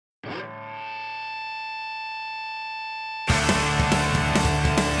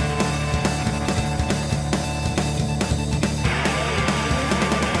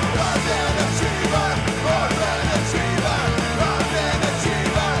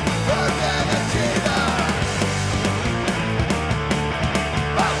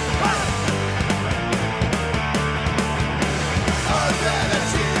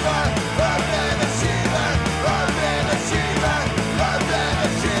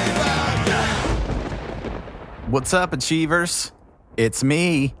What's up, Achievers? It's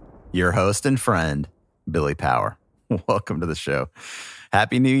me, your host and friend, Billy Power. Welcome to the show.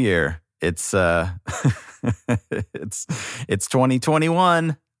 Happy New Year. It's it's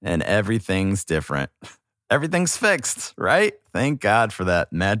 2021 and everything's different. Everything's fixed, right? Thank God for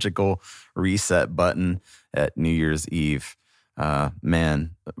that magical reset button at New Year's Eve.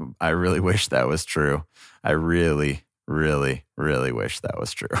 Man, I really wish that was true. I really wish that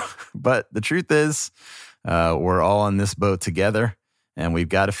was true. But the truth is, we're all on this boat together, and we've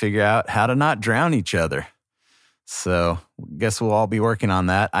got to figure out how to not drown each other. So I guess we'll all be working on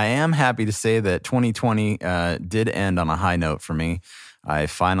that. I am happy to say that 2020 did end on a high note for me. I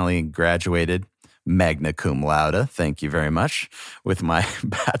finally graduated magna cum laude, thank you very much, with my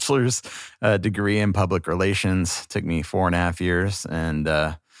bachelor's degree in public relations. It took me 4.5 years, and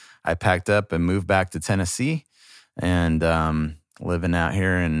I packed up and moved back to Tennessee, and living out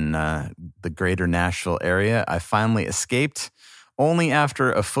here in the greater Nashville area. I finally escaped only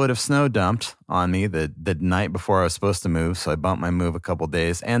after a foot of snow dumped on me the night before I was supposed to move, so I bumped my move a couple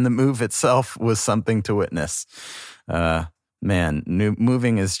days, and the move itself was something to witness.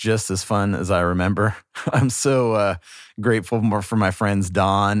 Moving is just as fun as I remember. I'm so grateful for my friends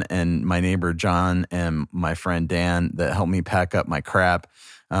Don and my neighbor John and my friend Dan that helped me pack up my crap.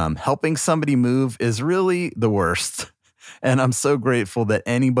 Helping somebody move is really the worst. And I'm so grateful that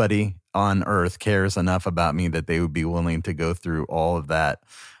anybody on earth cares enough about me that they would be willing to go through all of that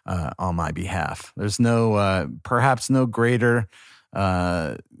on my behalf. There's perhaps no greater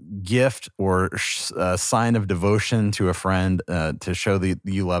gift or sign of devotion to a friend to show that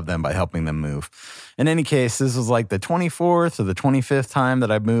you love them by helping them move. In any case, this was like the 24th or the 25th time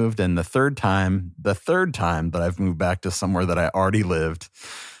that I've moved, and the third time that I've moved back to somewhere that I already lived.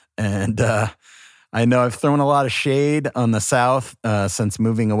 And I know I've thrown a lot of shade on the South since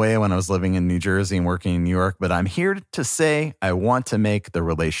moving away when I was living in New Jersey and working in New York, but I'm here to say I want to make the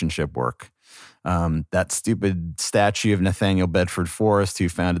relationship work. That stupid statue of Nathaniel Bedford Forrest, who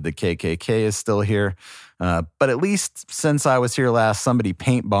founded the KKK, is still here. But at least since I was here last, somebody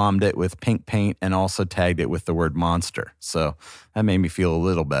paint bombed it with pink paint and also tagged it with the word monster. So that made me feel a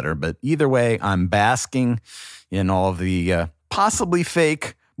little better. But either way, I'm basking in all of the possibly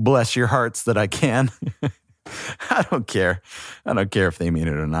fake bless your hearts that I can. I don't care. I don't care if they mean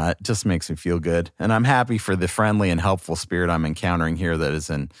it or not. It just makes me feel good. And I'm happy for the friendly and helpful spirit I'm encountering here that is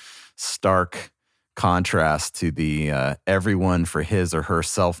in stark contrast to the everyone for his or her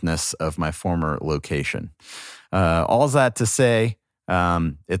selfness of my former location. All that to say,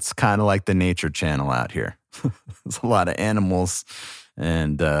 it's kind of like the Nature Channel out here. There's a lot of animals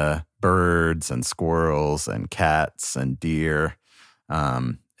and birds and squirrels and cats and deer.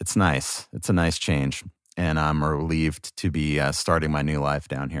 It's nice. It's a nice change, and I'm relieved to be starting my new life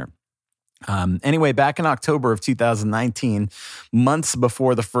down here. Anyway, back in October of 2019, months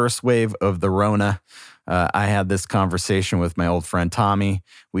before the first wave of the Rona, I had this conversation with my old friend Tommy.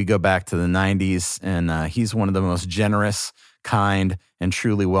 We go back to the 90s, and he's one of the most generous, kind, and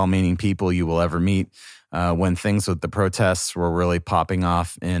truly well-meaning people you will ever meet. When things with the protests were really popping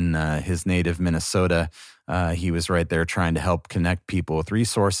off in his native Minnesota, he was right there trying to help connect people with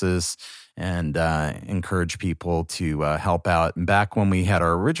resources and encourage people to help out. And back when we had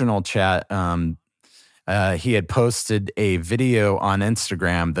our original chat, he had posted a video on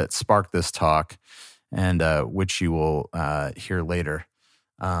Instagram that sparked this talk, and which you will hear later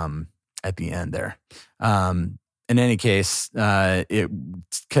at the end there. In any case, it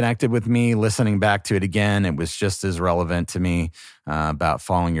connected with me. Listening back to it again, it was just as relevant to me about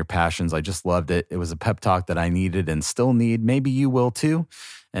following your passions. I just loved it. It was a pep talk that I needed and still need. Maybe you will too.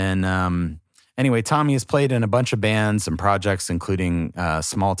 And anyway, Tommy has played in a bunch of bands and projects, including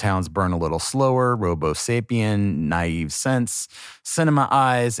Small Towns Burn a Little Slower, Robo Sapien, Naive Sense, Cinema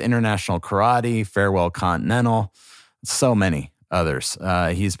Eyes, International Karate, Farewell Continental, so many others.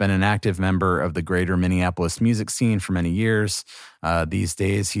 He's been an active member of the greater Minneapolis music scene for many years. These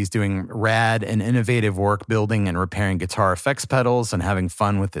days, he's doing rad and innovative work building and repairing guitar effects pedals and having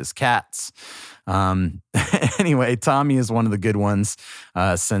fun with his cats. Anyway, Tommy is one of the good ones.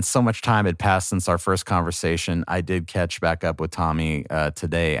 Since so much time had passed since our first conversation, I did catch back up with Tommy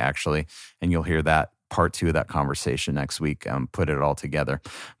today, actually, and you'll hear that part 2 of that conversation next week, put it all together.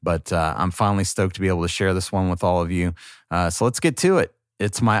 But I'm finally stoked to be able to share this one with all of you. So let's get to it.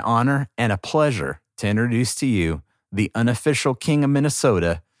 It's my honor and a pleasure to introduce to you the unofficial king of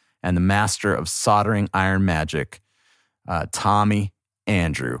Minnesota and the master of soldering iron magic, Tommy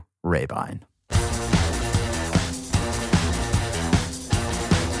Andrew Rehbein.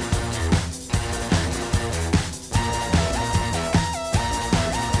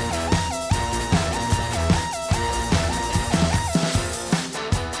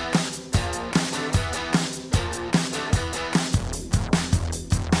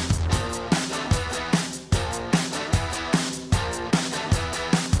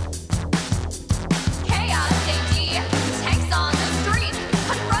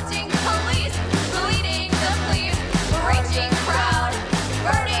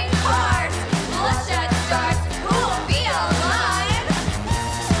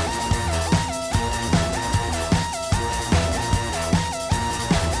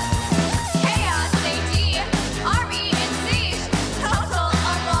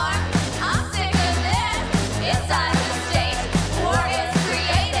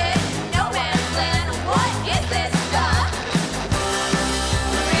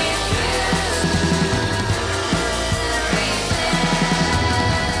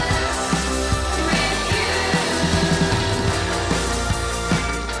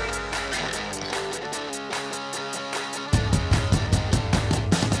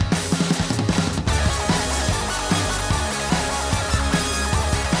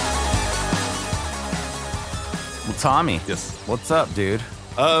 Tommy. Yes. What's up, dude?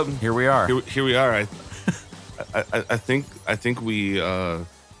 Here we are. Here we are. I think we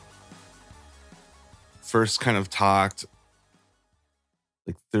first kind of talked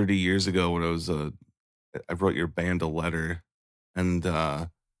like 30 years ago when I wrote your band a letter, and Yeah,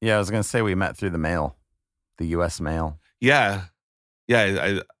 I was gonna say we met through the mail, the U.S. mail. yeah.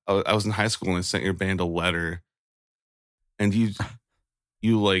 I was in high school and I sent your band a letter, and you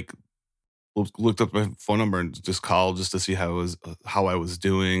like looked up my phone number and just called just to see how I was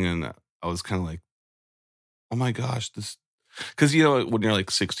doing, and I was kind of like, oh my gosh, this, because when you're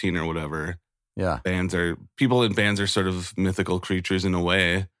like 16 or whatever, Yeah. people in bands are sort of mythical creatures in a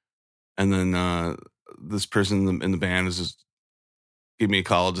way, and then this person in the band is just gave me a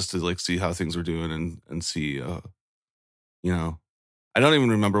call just to like see how things were doing and see, I don't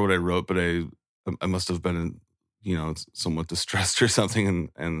even remember what I wrote, but I must have been somewhat distressed or something,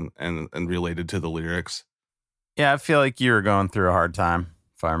 and related to the lyrics. Yeah, I feel like you were going through a hard time,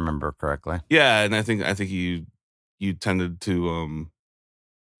 if I remember correctly. Yeah, and I think you tended to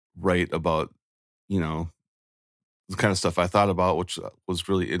write about the kind of stuff I thought about, which was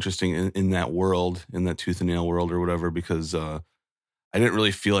really interesting in that world, in that tooth and nail world or whatever, because I didn't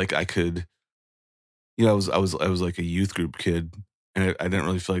really feel like I could. I was like a youth group kid, and I didn't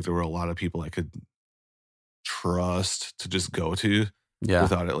really feel like there were a lot of people I could trust to just go to, Yeah.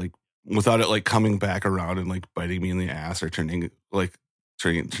 without it like coming back around and like biting me in the ass or turning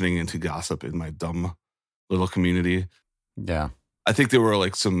into gossip in my dumb little community. Yeah. I think there were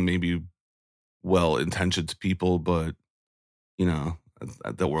like some maybe well-intentioned people, but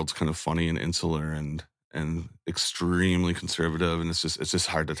that world's kind of funny and insular and extremely conservative, and it's just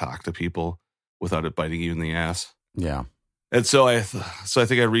hard to talk to people without it biting you in the ass. Yeah. And so I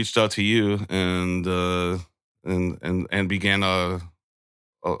think I reached out to you and began a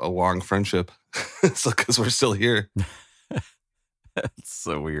long friendship. So because we're still here. It's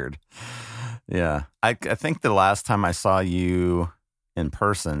so weird. Yeah. I think the last time I saw you in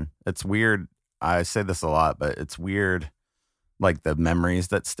person, it's weird. I say this a lot, but it's weird, like the memories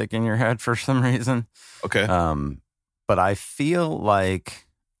that stick in your head for some reason. Okay. But I feel like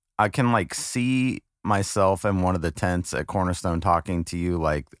I can like see myself in one of the tents at Cornerstone talking to you.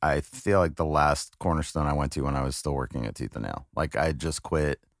 Like I feel like the last Cornerstone I went to when I was still working at Tooth and Nail. Like I just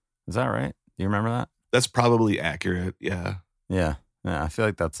quit. Is that right? Do you remember that? That's probably accurate. Yeah. Yeah. I feel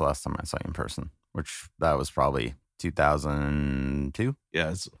like that's the last time I saw you in person, which that was probably 2002.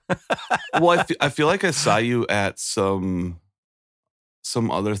 Yeah. Well, I feel like I saw you at some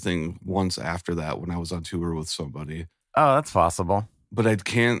other thing once after that when I was on tour with somebody. Oh, that's possible. But I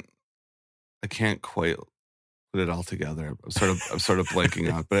can't quite put it all together. I'm sort of blanking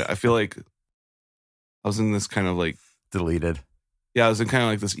out. But I feel like I was in this kind of like deleted. Yeah, I was in kind of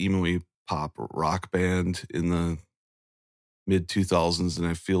like this emo-y pop rock band in the mid 2000s, and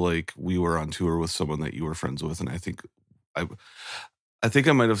I feel like we were on tour with someone that you were friends with, and I think I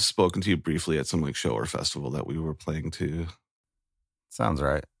might have spoken to you briefly at some like show or festival that we were playing to. Sounds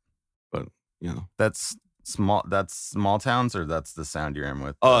right. But that's small towns, or that's the sound you're in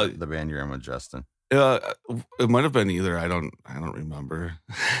with the band you're in with Justin. It might have been either. I don't remember.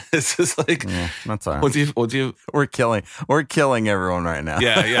 It's just like that's all right. What do you? We're killing everyone right now.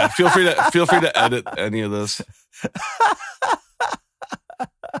 Yeah. Feel free to edit any of this.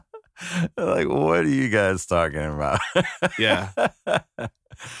 Like, what are you guys talking about? Yeah.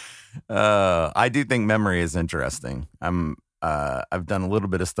 I do think memory is interesting. I've done a little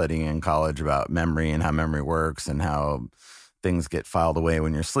bit of studying in college about memory and how memory works and how things get filed away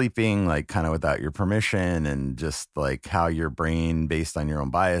when you're sleeping, like kind of without your permission, and just like how your brain, based on your own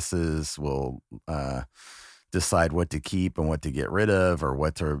biases, will decide what to keep and what to get rid of or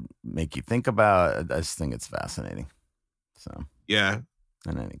what to make you think about. I just think it's fascinating. So yeah.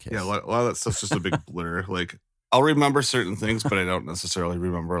 In any case, yeah, a lot of that stuff's just a big blur. Like I'll remember certain things, but I don't necessarily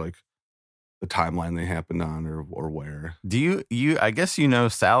remember like the timeline they happened on or where. Do you? I guess you know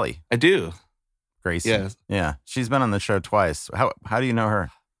Sally. I do. Gracie. Yeah. She's been on the show twice. How do you know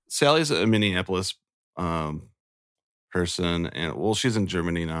her? Sally's a Minneapolis person, and she's in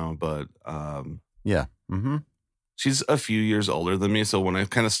Germany now, but yeah. Mm-hmm. She's a few years older than me. So when I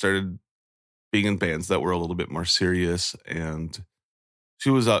kind of started being in bands that were a little bit more serious, and she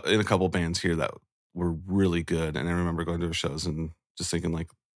was in a couple bands here that were really good, and I remember going to her shows and just thinking like,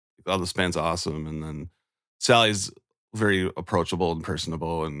 oh, this band's awesome. And then Sally's very approachable and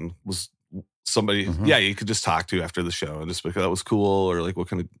personable, and was somebody, you could just talk to after the show and just be like, that was cool, or like, what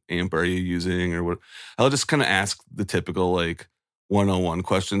kind of amp are you using, or what. I'll just kind of ask the typical like 101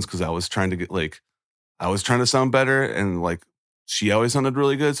 questions, because I was trying to sound better, and like she always sounded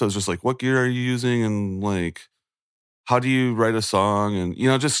really good, so I was just like, what gear are you using, and like how do you write a song, and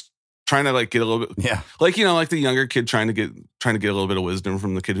just trying to like get a little bit, like like the younger kid trying to get a little bit of wisdom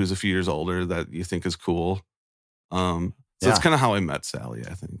from the kid who's a few years older that you think is cool. So that's kind of how I met Sally,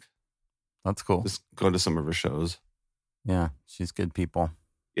 I think. That's cool. Just going to some of her shows. Yeah, she's good people.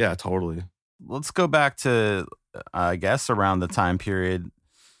 Yeah, totally. Let's go back to, I guess, around the time period.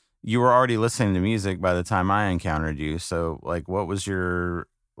 You were already listening to music by the time I encountered you. So, like, what was your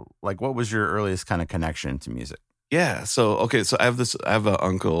earliest kind of connection to music? Yeah. So, so I have an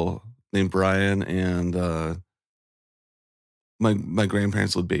uncle named Brian, and my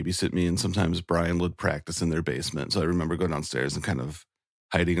grandparents would babysit me, and sometimes Brian would practice in their basement. So I remember going downstairs and kind of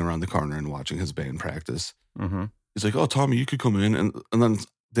hiding around the corner and watching his band practice. Mm-hmm. He's like, "Oh, Tommy, you could come in," and then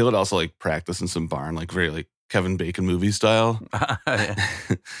they would also like practice in some barn, like very like Kevin Bacon movie style.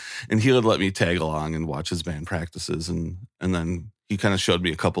 And he would let me tag along and watch his band practices, and then he kind of showed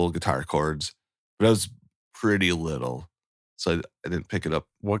me a couple of guitar chords, but I was pretty little, so I didn't pick it up.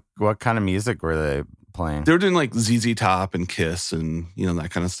 What kind of music were they playing? They were doing like ZZ Top and Kiss and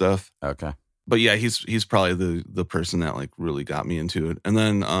that kind of stuff. Okay. But yeah, he's probably the person that like really got me into it. And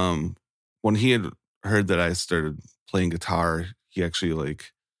then when he had heard that I started playing guitar, he actually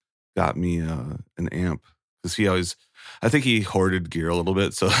like got me an amp, because I think he hoarded gear a little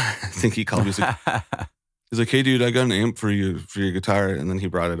bit. So I think he called me. He's like, "Hey dude, I got an amp for your guitar." And then he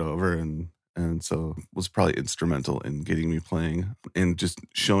brought it over, and so was probably instrumental in getting me playing and just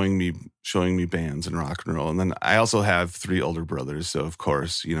showing me bands and rock and roll. And then I also have 3 older brothers, so of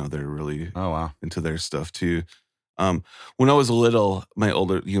course, they're really into their stuff too. When I was little, my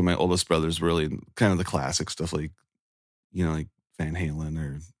oldest brothers were really kind of the classic stuff, like like Van Halen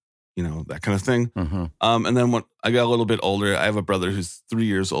or that kind of thing. Mm-hmm. And then when I got a little bit older, I have a brother who's 3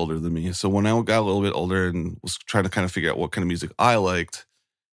 years older than me. So when I got a little bit older and was trying to kind of figure out what kind of music I liked,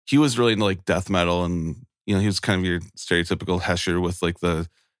 he was really into like death metal, and he was kind of your stereotypical Hesher with like the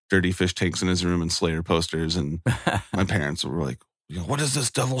Dirty Fish tanks in his room and Slayer posters. And my parents were like, "What is this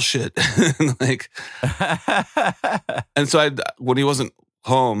devil shit?" And like, and so when he wasn't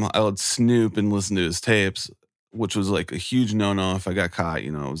home, I would snoop and listen to his tapes, which was like a huge no-no. If I got caught,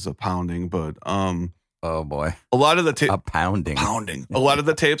 it was a pounding. But oh boy, a lot of the tapes, a pounding. A lot of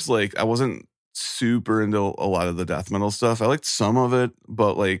the tapes, like I wasn't super into a lot of the death metal stuff. I liked some of it,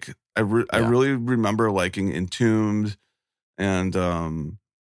 but like I really remember liking Entombed and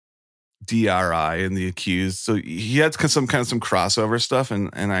DRI and The Accused. So he had some crossover stuff, and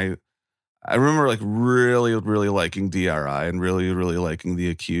I remember like really, really liking DRI and really, really liking The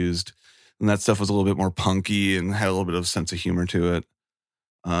Accused. And that stuff was a little bit more punky and had a little bit of sense of humor to it.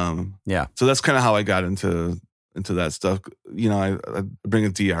 So that's kind of how I got into that stuff. I bring a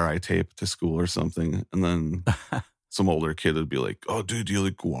DRI tape to school or something, and then some older kid would be like, "Oh, dude, do you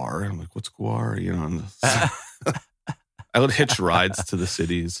like Guar?" I'm like, "What's Guar?" And I would hitch rides to the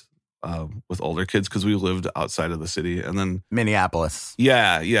cities with older kids because we lived outside of the city, and then Minneapolis.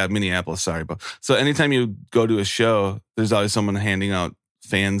 Yeah, Minneapolis. Sorry, but so anytime you go to a show, there's always someone handing out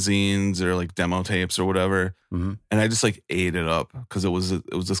fanzines or like demo tapes or whatever. Mm-hmm. And I just like ate it up because it was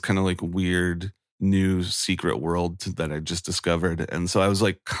this kind of like weird new secret world that I just discovered. And so I was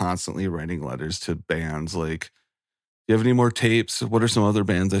like constantly writing letters to bands like, "Do you have any more tapes? What are some other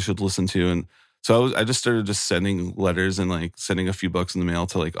bands I should listen to?" And so I just started just sending letters and like sending a few bucks in the mail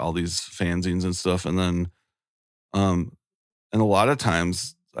to like all these fanzines and stuff. And then and a lot of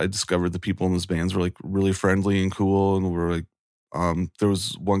times I discovered the people in those bands were like really friendly and cool, and were like there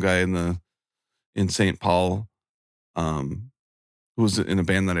was one guy in St. Paul who was in a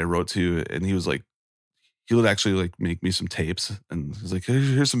band that I wrote to, and he was like, he would actually like make me some tapes, and he's like, "Hey,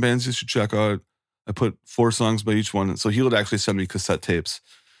 here's some bands you should check out." I put 4 songs by each one, and so he would actually send me cassette tapes,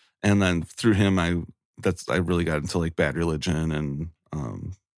 and then through him, I really got into like Bad Religion and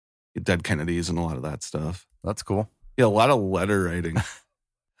Dead Kennedys and a lot of that stuff. That's cool. Yeah, a lot of letter writing.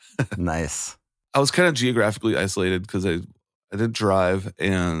 Nice. I was kind of geographically isolated because I didn't drive,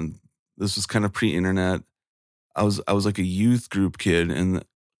 and this was kind of pre-internet. I was like a youth group kid, and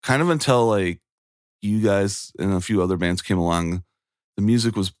kind of until like you guys and a few other bands came along, the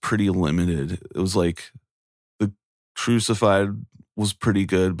music was pretty limited. It was like the Crucified was pretty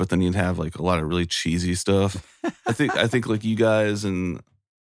good, but then you'd have like a lot of really cheesy stuff. I think like you guys and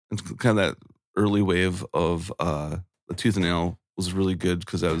kind of that early wave of the Tooth and Nail was really good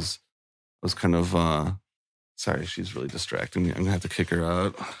because I was kind of sorry, she's really distracting me. I'm gonna have to kick her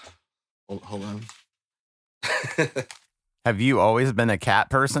out. Hold on. Have you always been a cat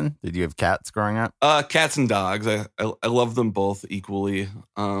person? Did you have cats growing up? Cats and dogs. I love them both equally.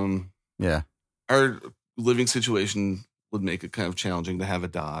 Yeah. Our living situation would make it kind of challenging to have a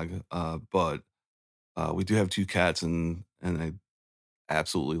dog, but We do have 2 cats, and I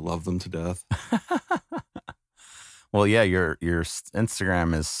absolutely love them to death. Well, yeah, your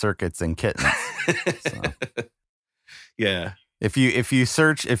Instagram is circuits and kittens. So. Yeah. If you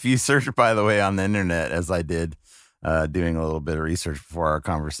search by the way on the internet, as I did, doing a little bit of research before our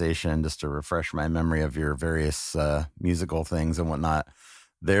conversation just to refresh my memory of your various musical things and whatnot.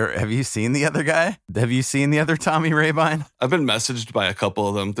 Have you seen the other guy? Have you seen the other Tommy Rehbein? I've been messaged by a couple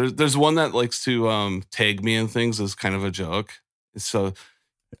of them. There's one that likes to tag me in things as kind of a joke. So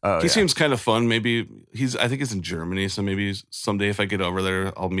he seems kind of fun. Maybe I think he's in Germany, so maybe someday if I get over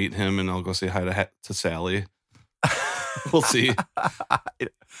there, I'll meet him and I'll go say hi to Sally. We'll see.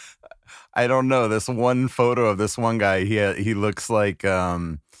 I don't know. This one photo of this one guy, he looks like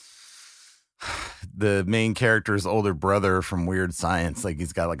the main character's older brother from Weird Science. Like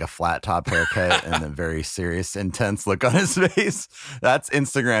he's got like a flat top haircut and a very serious, intense look on his face. That's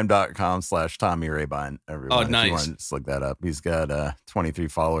Instagram.com/Tommy Rehbein. Everyone, oh, nice. If you want to just look that up. He's got 23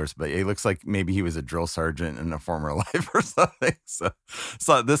 followers, but he looks like maybe he was a drill sergeant in a former life or something. So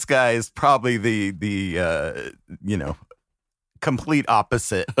this guy is probably the complete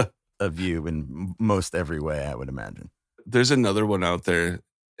opposite of you in most every way, I would imagine. There's another one out there,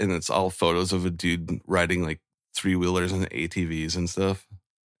 and it's all photos of a dude riding like 3-wheelers and ATVs and stuff.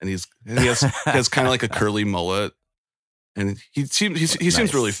 And he has kind of like a curly mullet, and he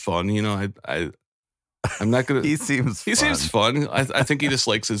seems really fun. You know, I'm not gonna. He seems fun. I think he just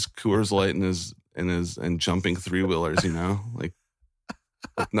likes his Coors Light and jumping 3-wheelers. You know, like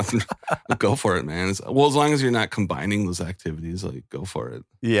nothing. Go for it, man. As long as you're not combining those activities, like go for it.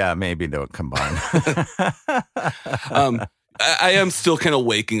 Yeah, maybe don't combine. I am still kind of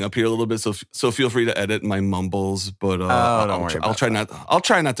waking up here a little bit, so feel free to edit my mumbles. But I'll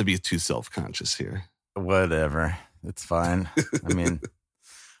try not to be too self-conscious here. Whatever, it's fine. I mean,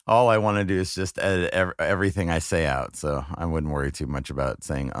 all I want to do is just edit everything I say out, so I wouldn't worry too much about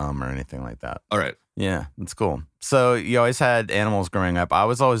saying or anything like that. All right. Yeah, that's cool. So you always had animals growing up. I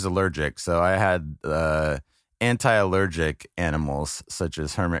was always allergic, so I had anti-allergic animals such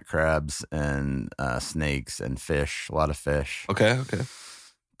as hermit crabs and snakes and fish, a lot of fish. Okay.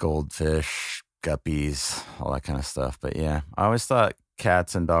 Goldfish, guppies, all that kind of stuff. But yeah, I always thought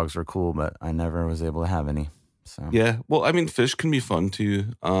cats and dogs were cool, but I never was able to have any. So yeah, well, I mean, fish can be fun too.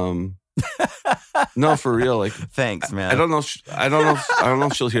 No, for real. Like, thanks, man. I don't know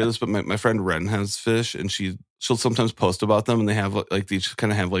if she'll hear this, but my friend Ren has fish, and she'll sometimes post about them, and they have like they each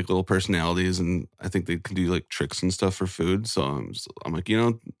kind of have like little personalities, and I think they can do like tricks and stuff for food. So I'm like,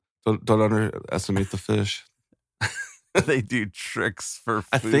 don't underestimate the fish. They do tricks for food.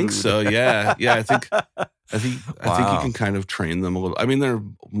 I think so. Yeah. I think you can kind of train them a little. I mean, they're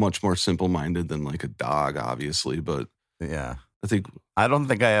much more simple-minded than like a dog, obviously, but yeah. I don't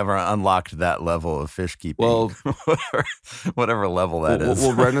think I ever unlocked that level of fish keeping. Well, whatever level that is.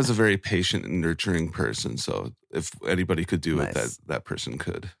 Well, Ren is a very patient and nurturing person, so if anybody could do it, that person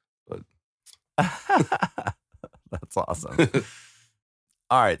could. But that's awesome.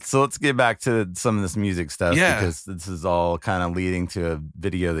 All right, so let's get back to some of this music stuff because this is all kind of leading to a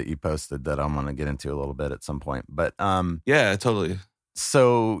video that you posted that I'm going to get into a little bit at some point. But yeah, totally.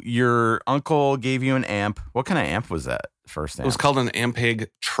 So your uncle gave you an amp. What kind of amp was that? First amp? It was called an Ampeg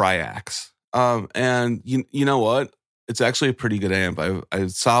Triax. And you know what? It's actually a pretty good amp. I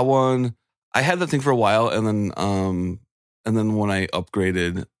saw one. I had that thing for a while, and then when I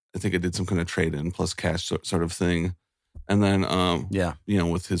upgraded, I think I did some kind of trade-in plus cash sort of thing. And then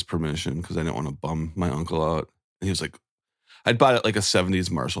with his permission, because I didn't want to bum my uncle out. And he was like, I'd bought it like a 70s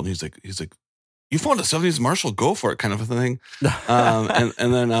Marshall, and he's like, you found a 70s Marshall, go for it, kind of a thing. But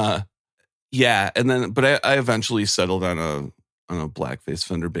I eventually settled on a blackface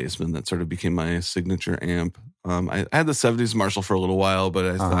Fender Bassman that sort of became my signature amp. I had the 70s Marshall for a little while, but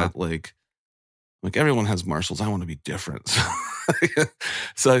I thought like everyone has Marshalls. I want to be different.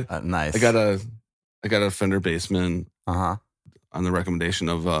 So nice. I got a Fender Bassman on the recommendation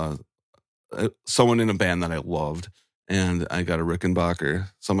of someone in a band that I loved. And I got a Rickenbacker.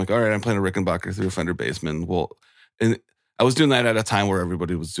 So I'm like, all right, I'm playing a Rickenbacker through a Fender Bassman. Well, and I was doing that at a time where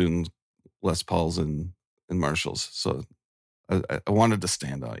everybody was doing Les Pauls and Marshalls. So I wanted to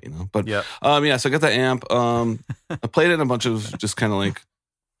stand out, But so I got the amp. I played in a bunch of just kind of like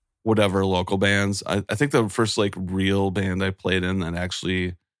whatever local bands. I think the first like real band I played in that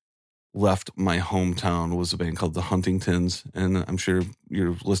actually left my hometown was a band called the Huntingtons. And I'm sure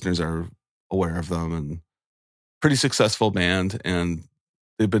your listeners are aware of them, and pretty successful band, and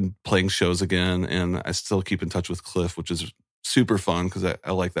they've been playing shows again, and I still keep in touch with Cliff, which is super fun because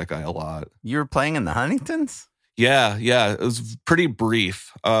I like that guy a lot. You were playing in the Huntingtons? Yeah. It was pretty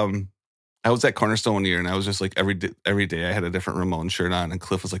brief. I was at Cornerstone one year, and I was just like every day I had a different Ramon shirt on, and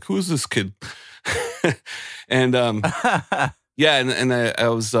Cliff was like, "Who is this kid?" And yeah, and I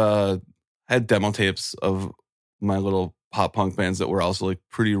was had demo tapes of my little pop punk bands that were also like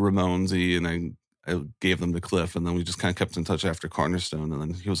pretty Ramonesy, and I gave them to Cliff, and then we just kind of kept in touch after Cornerstone, and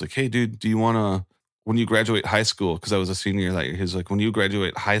then he was like, "Hey, dude, do you want to when you graduate high school?" Because I was a senior that year. He was like, "When you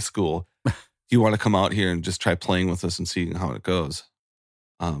graduate high school, do you want to come out here and just try playing with us and seeing how it goes?"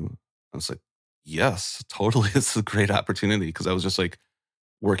 I was like, "Yes, totally. It's a great opportunity," because I was just like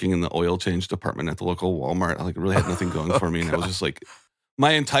working in the oil change department at the local Walmart. Like, it really had nothing going for me, and I was just like,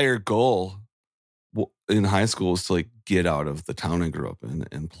 my entire goal in high school was to like get out of the town I grew up in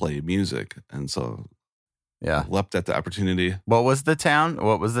and play music, and so yeah, leapt at the opportunity. What was the town?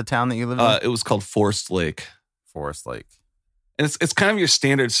 What was the town that you lived in? It was called Forest Lake. Forest Lake. And it's kind of your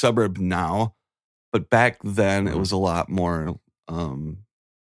standard suburb now, but back then it was a lot more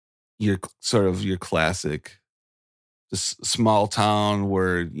your classic just small town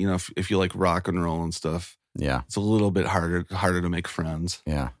where, you know, if you like rock and roll and stuff, yeah, it's a little bit harder to make friends.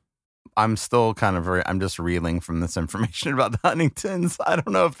 Yeah. I'm still I'm just reeling from this information about the Huntingtons. I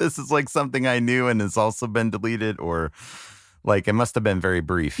don't know if this is like something I knew and has also been deleted, or like it must have been very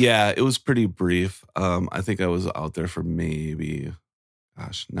brief. Yeah, it was pretty brief. I think I was out there for maybe,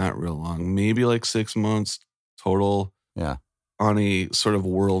 not real long, maybe like 6 months total. Yeah. On a sort of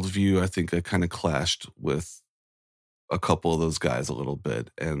worldview, I think I kind of clashed with a couple of those guys a little bit,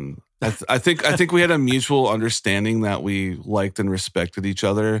 and I think we had a mutual understanding that we liked and respected each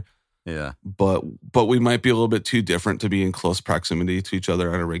other. Yeah, but we might be a little bit too different to be in close proximity to each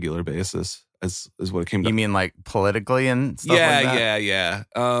other on a regular basis. Is what it came to. You mean like politically and stuff like that? Yeah.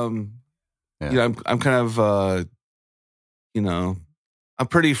 You know, I'm kind of you know, I'm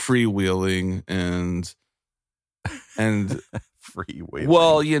pretty freewheeling and freewheeling.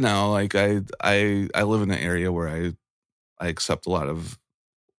 Well, you know, like I live in an area where I accept a lot of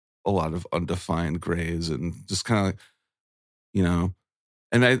undefined grays and just kind of, you know,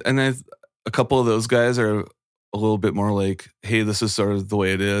 and I a couple of those guys are a little bit more like, hey, this is sort of the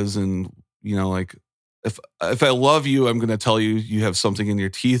way it is, and you know, like if I love you, I'm going to tell you you have something in your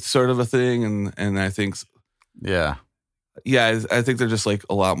teeth, sort of a thing, and I think yeah, I think they're just like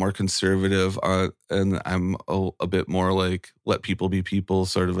a lot more conservative, and I'm a bit more like let people be people,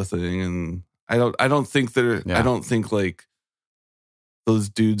 sort of a thing, and I don't think I don't think like those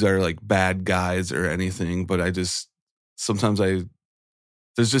dudes are like bad guys or anything, but I just sometimes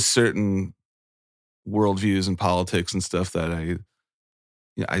there's just certain worldviews and politics and stuff that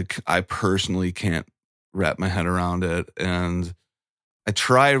I personally can't wrap my head around it, and I'm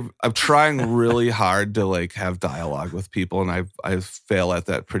trying really hard to like have dialogue with people, and I fail at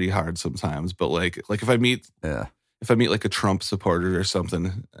that pretty hard sometimes. But like if I meet like a Trump supporter or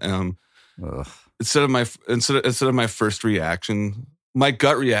something, instead of my first reaction, my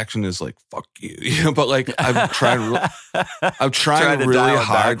gut reaction is like fuck you, but like I'm trying really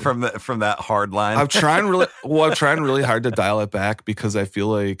hard from that hard line. I'm trying really hard to dial it back because I feel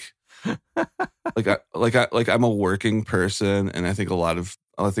like I'm a working person, and I think a lot of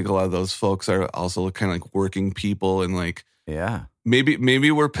those folks are also kind of like working people, and like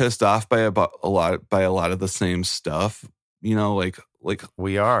maybe we're pissed off by a lot of the same stuff, you know, like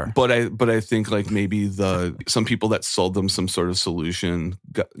we are, but I think like maybe some people that sold them some sort of solution,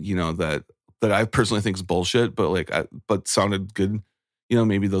 you know, that I personally think is bullshit, but sounded good, you know,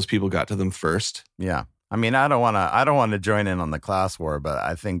 maybe those people got to them first. Yeah. I mean, I don't want to join in on the class war, but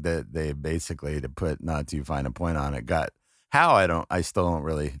I think that they basically, to put not too fine a point on it, it's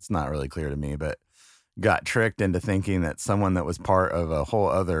not really clear to me, but got tricked into thinking that someone that was part of a whole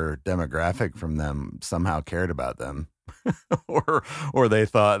other demographic from them somehow cared about them. or they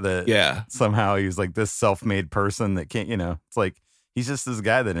thought that somehow he was like this self-made person that can't, you know, it's like he's just this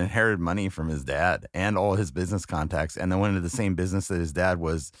guy that inherited money from his dad and all his business contacts, and then went into the same business that his dad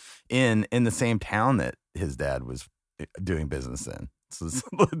was in the same town that his dad was doing business in. So it's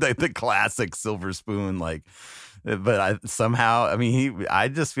like the classic silver spoon, like, but I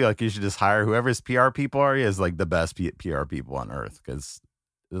just feel like you should just hire whoever his PR people are. He has like the best PR people on earth, because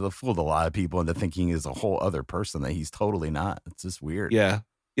it fooled a lot of people into thinking he's a whole other person that he's totally not. It's just weird. Yeah.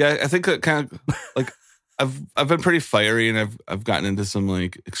 I think that kind of like I've been pretty fiery, and I've gotten into some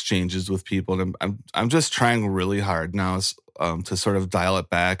like exchanges with people, and I'm just trying really hard now to sort of dial it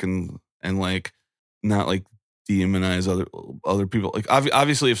back and like not like demonize other people. Like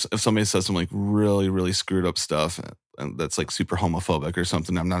obviously if somebody says some like really really screwed up stuff and that's like super homophobic or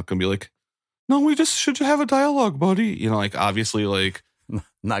something, I'm not gonna be like, no, we just should have a dialogue, buddy. You know, like obviously like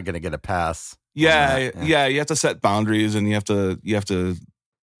not gonna get a pass. Yeah. You have to set boundaries, and you have to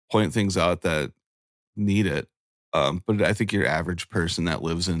point things out that need it. But I think your average person that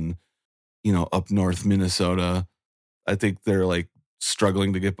lives in, up north Minnesota, I think they're like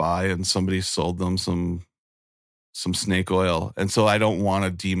struggling to get by, and somebody sold them some snake oil. And so I don't want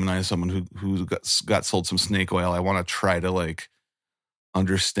to demonize someone who got sold some snake oil. I want to try to like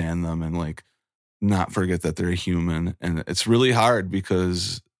understand them and like not forget that they're a human. And it's really hard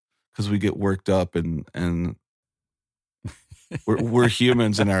because we get worked up and we're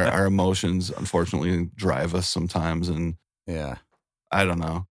humans, and our emotions unfortunately drive us sometimes. And yeah, I don't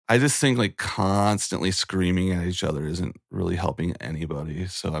know. I just think like constantly screaming at each other isn't really helping anybody.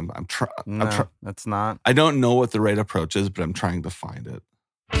 So I'm trying. No, that's not. I don't know what the right approach is, but I'm trying to find it.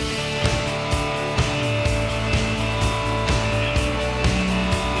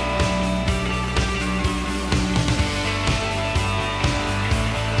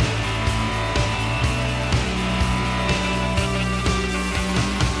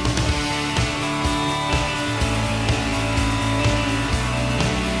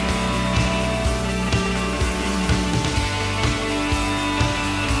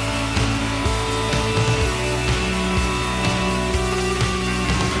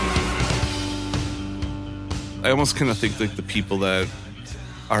 I almost kind of think like the people that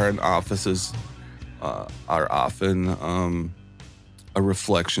are in offices are often a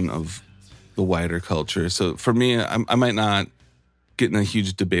reflection of the wider culture. So for me, I might not get in a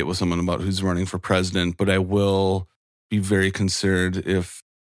huge debate with someone about who's running for president, but I will be very concerned if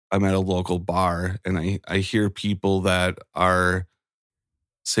I'm at a local bar and I hear people that are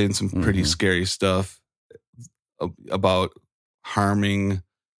saying some pretty scary stuff about harming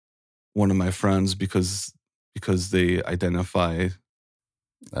one of my friends because they identify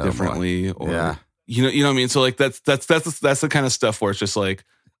differently, or you know what I mean. So like that's the kind of stuff where it's just like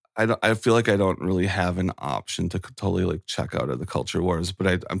I feel like I don't really have an option to totally like check out of the culture wars,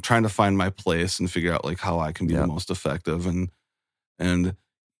 but I'm trying to find my place and figure out like how I can be the most effective. And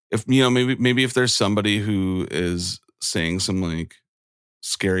if maybe if there's somebody who is saying some like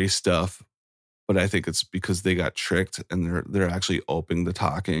scary stuff, but I think it's because they got tricked and they're actually open to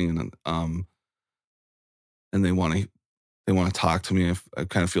talking and they want to talk to me. I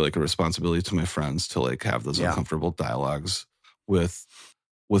kind of feel like a responsibility to my friends to like have those uncomfortable dialogues with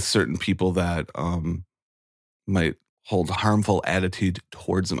certain people that might hold harmful attitude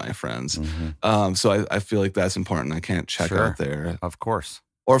towards my friends. So I feel like that's important. I can't check out there, of course.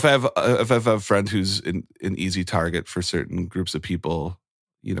 Or if I have a friend who's an easy target for certain groups of people,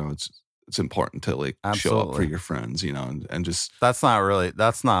 it's important to like show up for your friends, and just that's not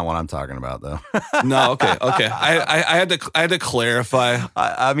what I'm talking about though. No, okay. I had to clarify.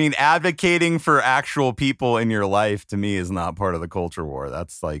 I mean, advocating for actual people in your life to me is not part of the culture war.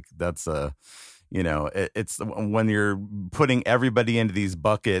 It's when you're putting everybody into these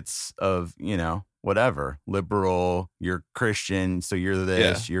buckets of, whatever, liberal, you're Christian, so you're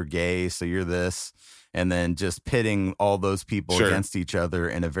this, you're gay, so you're this. And then just pitting all those people against each other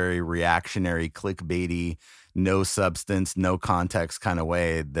in a very reactionary, clickbaity, no substance, no context kind of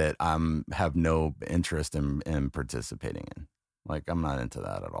way that have no interest in participating in. Like, I'm not into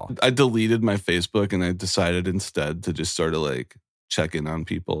that at all. I deleted my Facebook and I decided instead to just sort of like check in on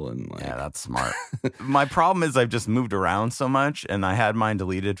people and like. Yeah, that's smart. My problem is I've just moved around so much, and I had mine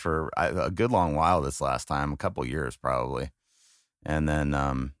deleted for a good long while this last time, a couple years probably. And then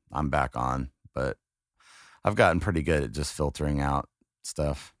I'm back on, but I've gotten pretty good at just filtering out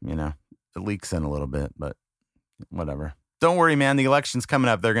stuff, It leaks in a little bit, but whatever. Don't worry, man. The election's coming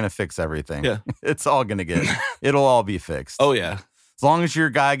up. They're going to fix everything. Yeah. It's all going to it'll all be fixed. Oh, yeah. As long as your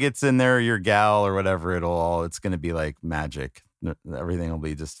guy gets in there, or your gal or whatever, it's going to be like magic. Everything will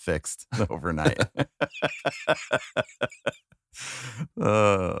be just fixed overnight.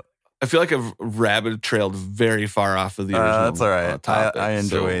 I feel like I've rabbit trailed very far off of the original. That's all right. Topic, I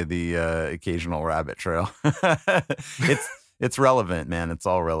enjoy the occasional rabbit trail. It's relevant, man. It's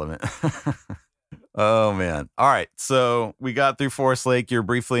all relevant. Oh man. All right. So we got through Forest Lake. You're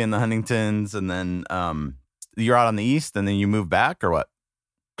briefly in the Huntingtons, and then you're out on the east, and then you move back, or what?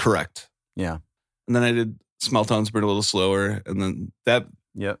 Correct. Yeah. And then I did Small Towns Burn a little slower, and then that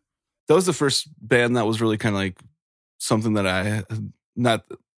was the first band that was really kind of like something that I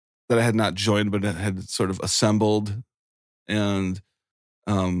had not joined, but had sort of assembled, and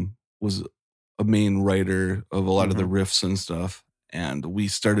was a main writer of a lot of the riffs and stuff. And we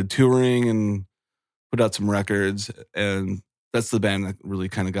started touring and put out some records, and that's the band that really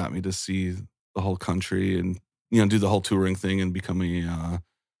kind of got me to see the whole country and do the whole touring thing and become a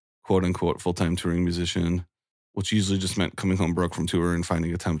quote unquote full-time touring musician, which usually just meant coming home broke from tour and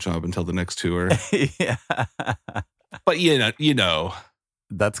finding a temp job until the next tour. Yeah. But you know.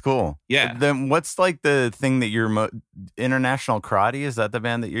 That's cool. Yeah. Then what's like the thing that you're International Karate? Is that the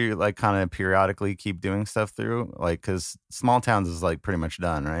band that you like kind of periodically keep doing stuff through? Like, because Small Towns is like pretty much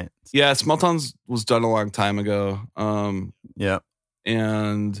done, right? Yeah, Small Towns was done a long time ago. Yeah.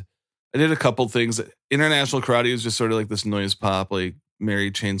 And I did a couple things. International Karate is just sort of like this noise pop, like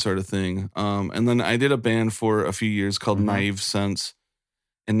Mary Chain sort of thing. And then I did a band for a few years called Naive Sense.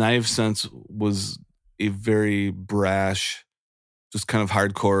 And Naive Sense was a very brash, just kind of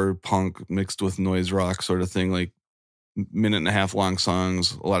hardcore punk mixed with noise rock sort of thing, like minute and a half long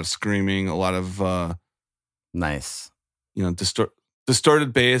songs, a lot of screaming, a lot of nice,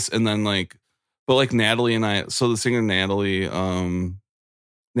 distorted bass, and then but like Natalie and I. So the singer Natalie's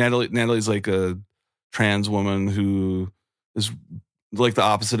like a trans woman who is like the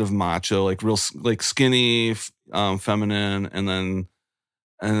opposite of macho, like real like skinny, feminine,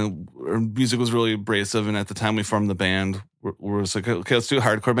 and her music was really abrasive. And at the time we formed the band, we was like, okay, let's do a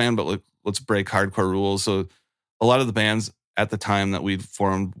hardcore band, but like let's break hardcore rules. So a lot of the bands at the time that we'd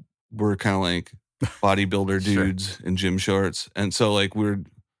formed were kind of like bodybuilder dudes in gym shorts, and so like we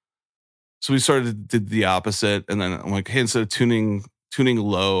did the opposite. And then I'm like, hey, instead of tuning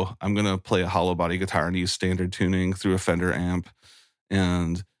low, I'm gonna play a hollow body guitar and use standard tuning through a Fender amp.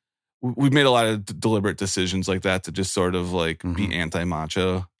 And we made a lot of deliberate decisions like that to just sort of like be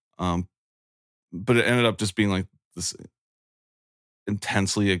anti-macho. But it ended up just being like this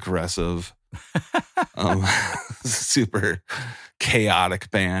intensely aggressive, super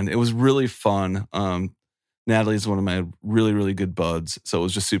chaotic band. It was really fun. Natalie's one of my really, really good buds. So it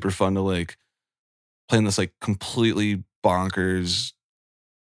was just super fun to like play in this like completely bonkers,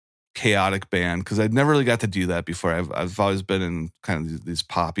 chaotic band, because I'd never really got to do that before. I've always been in kind of these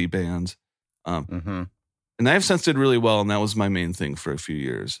poppy bands. And Knife Sense did really well, and that was my main thing for a few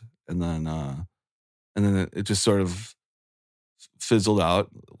years. And then it just sort of fizzled out.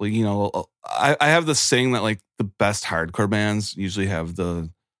 Like, I have this saying that like the best hardcore bands usually have the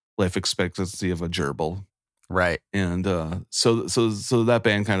life expectancy of a gerbil. Right. And so that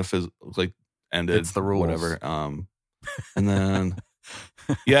band kind of ended. It's the rules. Whatever. And then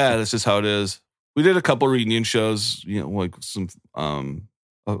yeah, that's just how it is. We did a couple reunion shows, like some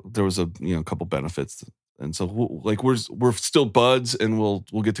there was a couple benefits. And so we're still buds, and we'll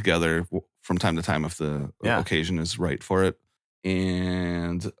get together from time to time if the occasion is right for it.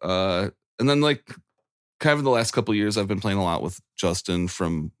 And then like kind of in the last couple of years, I've been playing a lot with Justin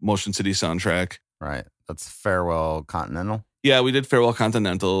from Motion City Soundtrack. Right. That's Farewell Continental. Yeah, we did Farewell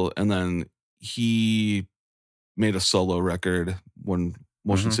Continental, and then he made a solo record when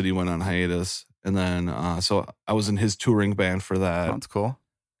Motion City went on hiatus. And then so I was in his touring band for that. That's cool.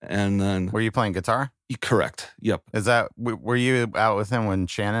 And then were you playing guitar? Correct. Yep. Is that were you out with him when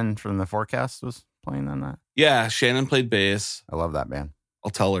Shannon from the Forecast was playing on that? Yeah, Shannon played bass. I love that band.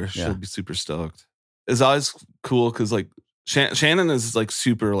 I'll tell her. She'll be super stoked. It's always cool because like Shannon is like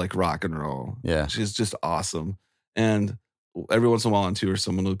super like rock and roll. Yeah. She's just awesome. And every once in a while on tour,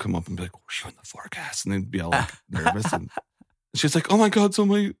 someone would come up and be like, were you in the Forecast? And they'd be all like nervous. And she's like, oh my God,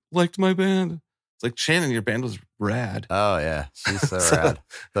 somebody liked my band. It's like, Shannon, your band was rad. Oh yeah. She's so rad.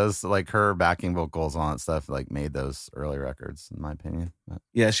 Those like her backing vocals on it stuff like made those early records, in my opinion. But.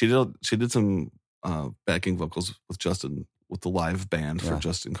 Yeah, she did some backing vocals with Justin with the live band for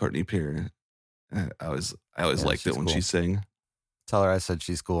Justin Courtney Pierre. I always liked it when she sang. Tell her I said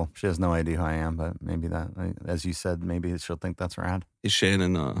she's cool. She has no idea who I am, but maybe that, as you said, maybe she'll think that's rad. Hey,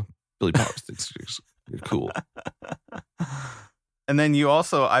 Shannon, Billy Powers thinks you're cool. And then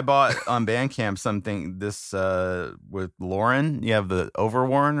I bought on Bandcamp something with Lauren. You have the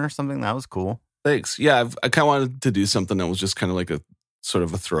Overworn or something. That was cool. Thanks. Yeah, I kind of wanted to do something that was just kind of like a sort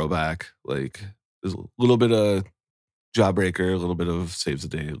of a throwback. Like there's a little bit of Jawbreaker, a little bit of Saves the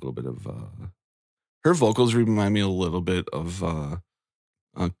Day, a little bit of her vocals remind me a little bit of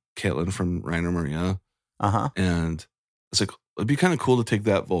Caitlin from Rainer Maria. And it's like it'd be kind of cool to take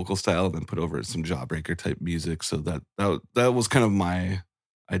that vocal style and then put over some Jawbreaker type music. So that was kind of my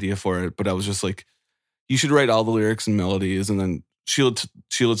idea for it. But I was just like, you should write all the lyrics and melodies, and then she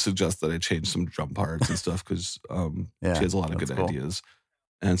would suggest that I change some drum parts and stuff because she has a lot of good ideas.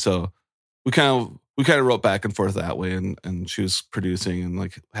 And so we kind of wrote back and forth that way, and she was producing and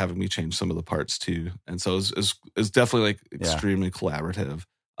like having me change some of the parts too. And so it was definitely like extremely collaborative.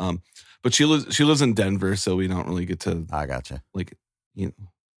 But she lives in Denver, so we don't really get to. I gotcha. Like, we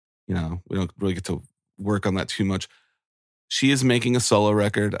don't really get to work on that too much. She is making a solo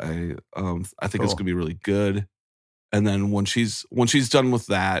record. I think it's gonna be really good. And then when she's done with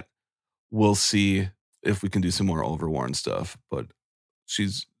that, we'll see if we can do some more Overworn stuff. But she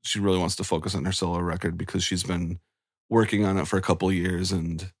really wants to focus on her solo record because she's been working on it for a couple of years,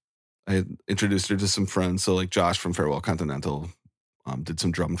 and I introduced her to some friends. So like Josh from Farewell Continental did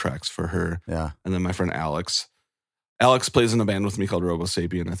some drum tracks for her. Yeah. And then my friend Alex. Alex plays in a band with me called Robo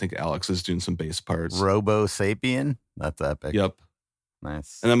Sapien. I think Alex is doing some bass parts. Robo Sapien? That's epic. Yep.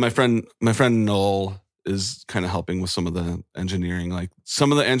 Nice. And then my friend Noel is kind of helping with some of the engineering. Like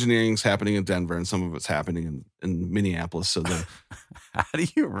some of the engineering's happening in Denver and some of it's happening in Minneapolis. So how do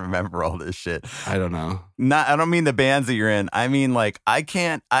you remember all this shit? I don't know. I don't mean the bands that you're in. I mean, like, I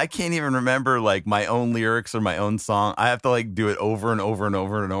can't even remember like my own lyrics or my own song. I have to like do it over and over and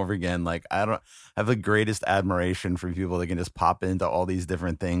over and over again. Like, I have the greatest admiration for people that can just pop into all these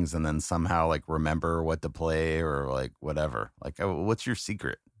different things and then somehow like remember what to play or like whatever. Like, what's your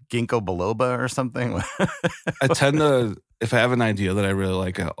secret? Ginkgo biloba or something? I tend to, if I have an idea that I really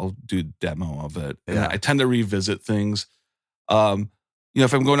like, I'll do a demo of it. And I tend to revisit things.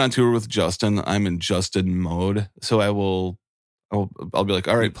 If I'm going on tour with Justin, I'm in Justin mode. So I'll be like,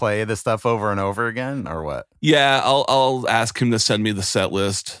 all right, play the stuff over and over again or what? Yeah, I'll ask him to send me the set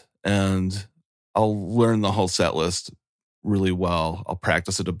list and I'll learn the whole set list really well. I'll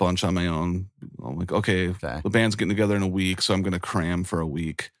practice it a bunch on my own. I'm like, okay. The band's getting together in a week, so I'm going to cram for a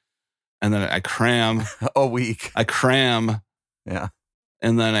week. And then I cram. A week. I cram. Yeah.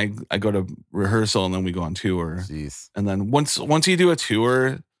 And then I go to rehearsal and then we go on tour. Jeez. And then once you do a tour,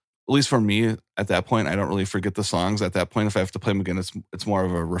 at least for me at that point, I don't really forget the songs. At that point, if I have to play them again, it's more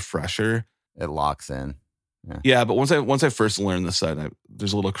of a refresher. It locks in. Yeah, but once I first learn the set,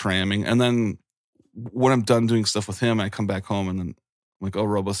 there's a little cramming. And then when I'm done doing stuff with him, I come back home and then I'm like, oh,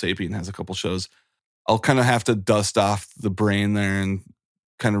 Robo Sapien has a couple shows. I'll kind of have to dust off the brain there and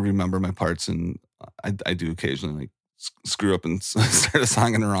kind of remember my parts. And I do occasionally like screw up and start a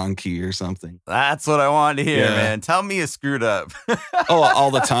song in the wrong key or something. That's what I wanted to hear, man. Tell me you screwed up. Oh,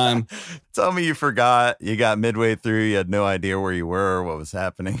 all the time. Tell me you forgot. You got midway through. You had no idea where you were or what was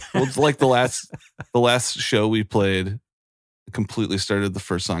happening. Well, it's like the last show we played, completely started the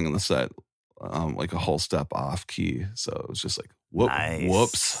first song in the set, like a whole step off key. So it was just like,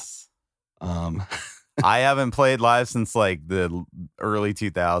 whoops. I haven't played live since like the early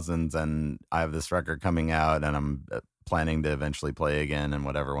 2000s, and I have this record coming out, and I'm planning to eventually play again and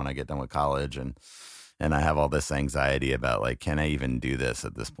whatever when I get done with college, and I have all this anxiety about like, can I even do this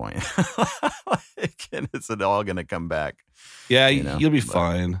at this point? Is it all going to come back? Yeah, you'll be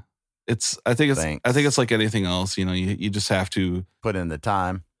fine. I think it's like anything else. You just have to put in the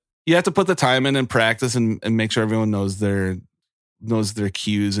time. You have to put the time in and practice and make sure everyone knows their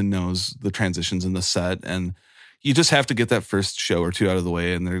cues and knows the transitions in the set. And you just have to get that first show or two out of the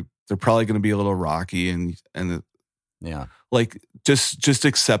way. And they're probably going to be a little rocky and like just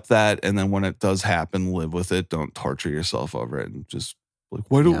accept that. And then when it does happen, live with it. Don't torture yourself over it and just like,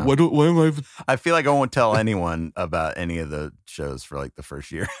 why am I? I feel like I won't tell anyone about any of the shows for like the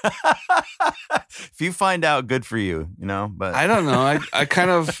first year. If you find out, good for you, but I don't know. I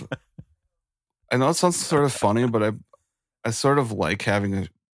know it sounds sort of funny, but I sort of like having a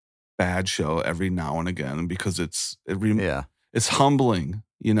bad show every now and again because it's humbling,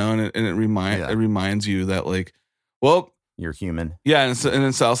 and it reminds you that like, well, you're human. Yeah. And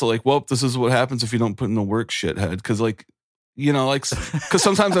it's also like, well, this is what happens if you don't put in the work, shithead. Cause like, cause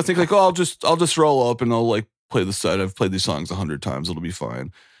sometimes I think like, oh, I'll just roll up and I'll like play the set. I've played these songs 100 times. It'll be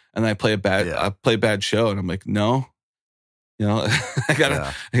fine. And I play a bad show and I'm like, no, I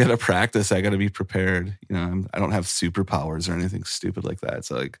gotta practice. I gotta be prepared. I don't have superpowers or anything stupid like that.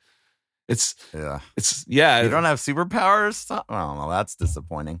 So like, it's. You don't have superpowers? Oh, well, that's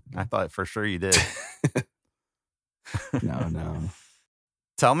disappointing. I thought for sure you did. No.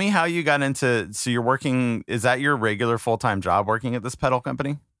 Tell me how you got into. So you're working. Is that your regular full-time job working at this pedal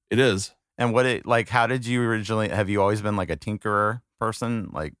company? It is. And how did you originally? Have you always been like a tinkerer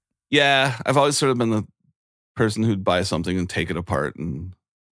person? Like, yeah, I've always sort of been the person who'd buy something and take it apart and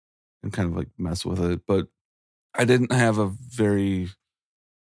kind of like mess with it. But I didn't have a very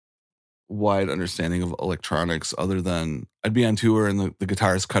wide understanding of electronics other than I'd be on tour and the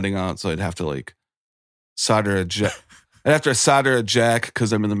guitar's cutting out. So I'd have to like solder a jack. I'd have to solder a jack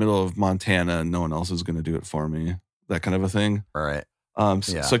because I'm in the middle of Montana and no one else is going to do it for me. That kind of a thing. All right.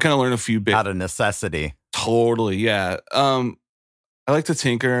 So I kind of learned a few bits. Out of necessity. Totally. Yeah. I like to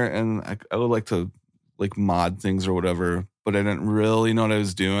tinker and I would like to like mod things or whatever, but I didn't really know what I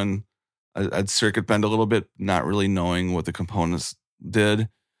was doing. I'd circuit bend a little bit, not really knowing what the components did.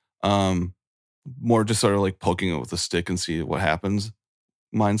 More just sort of like poking it with a stick and see what happens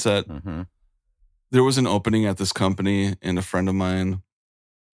mindset. Mm-hmm. There was an opening at this company and a friend of mine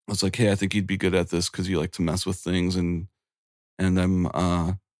was like, hey, I think you'd be good at this because you like to mess with things. And I'm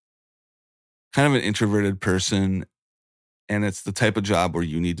kind of an introverted person And it's the type of job where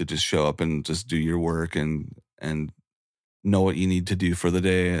you need to just show up and just do your work and know what you need to do for the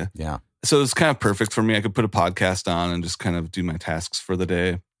day. Yeah. So it's kind of perfect for me. I could put a podcast on and just kind of do my tasks for the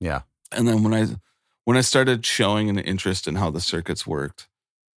day. Yeah. And then when I started showing an interest in how the circuits worked,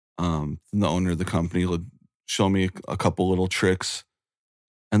 the owner of the company would show me a couple little tricks.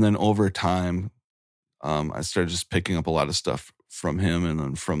 And then over time, I started just picking up a lot of stuff from him and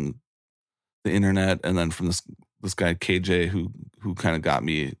then from the internet and then from this guy, KJ, who kind of got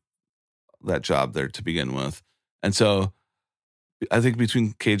me that job there to begin with. And so I think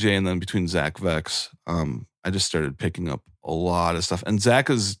between KJ and then between Zach Vex, I just started picking up a lot of stuff. And Zach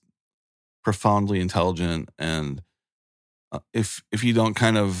is profoundly intelligent. And if you don't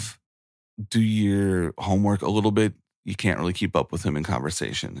kind of do your homework a little bit, you can't really keep up with him in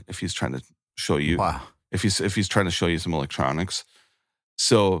conversation if he's trying to show you. Wow. If he's trying to show you some electronics.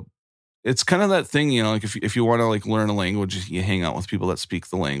 So it's kind of that thing, you know, like if you want to like learn a language, you hang out with people that speak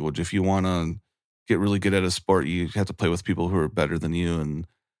the language. If you want to get really good at a sport, you have to play with people who are better than you, and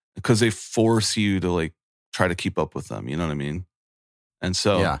because they force you to like try to keep up with them, you know what I mean? And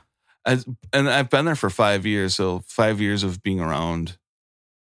so Yeah. and I've been there for 5 years, so 5 years of being around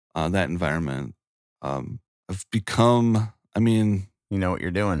that environment. I've become, I mean, You know what you're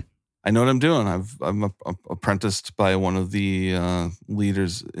doing. I know what I'm doing. I'm apprenticed by one of the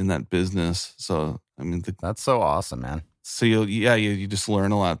leaders in that business. So I mean, That's so awesome, man. so you just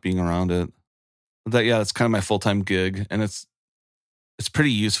learn a lot being around it. But that's kind of my full time gig, and it's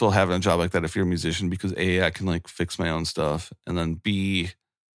pretty useful having a job like that if you're a musician because A, I can like fix my own stuff, and then B,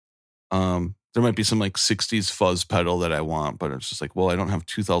 there might be some like '60s fuzz pedal that I want, but it's just like, well, I don't have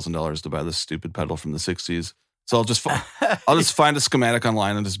 $2,000 to buy this stupid pedal from the '60s. So I'll just find a schematic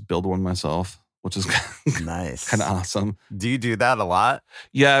online and just build one myself, which is Nice. kind of awesome. Do you do that a lot?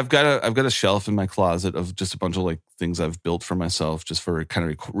 Yeah, I've got a shelf in my closet of just a bunch of like things I've built for myself, just for kind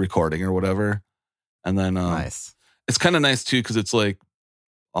of recording or whatever. And then Nice. it's kind of nice too because it's like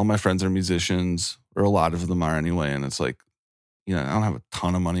all my friends are musicians, or a lot of them are anyway, and it's like, you know, I don't have a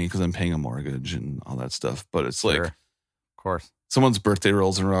ton of money because I'm paying a mortgage and all that stuff. But it's like, Sure. Of course. someone's birthday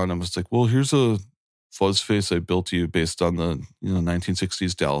rolls around, I'm just like, well, here's a fuzz face I built you based on the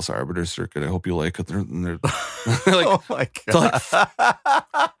 1960s Dallas Arbiter circuit. I hope you like it. They're like, Oh my God.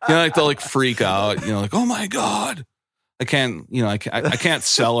 they'll like freak out. You know, like, oh my God, I can't. You know, I can't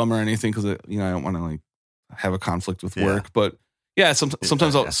sell them or anything because I don't want to like have a conflict with work. But yeah,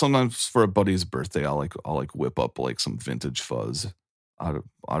 sometimes for a buddy's birthday, I'll whip up like some vintage fuzz out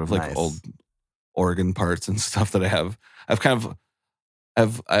of like Nice. old organ parts and stuff that I have. I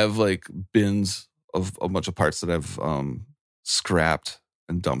have like bins of a bunch of parts that I've scrapped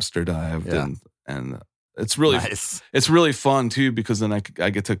and dumpster dived and it's really Nice. it's really fun too because then I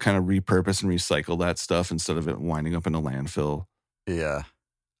get to kind of repurpose and recycle that stuff instead of it winding up in a landfill. Yeah.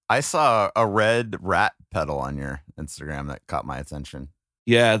 I saw a red rat pedal on your Instagram that caught my attention.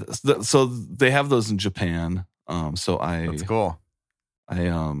 Yeah, so they have those in Japan. So That's cool. I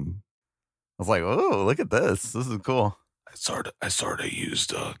was like, oh, look at this. This is cool. I sort of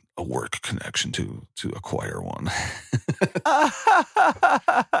used a work connection to acquire one.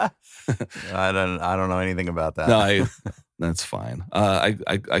 I don't know anything about that. No, that's fine.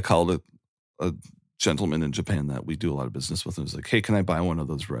 I called it a gentleman in Japan that we do a lot of business with. And was like, hey, can I buy one of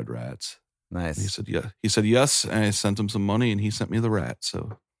those red rats? Nice. And he said, yeah. He said yes, and I sent him some money, and he sent me the rat.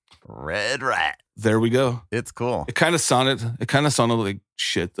 So red rat. there we go. It's cool. It kind of sounded like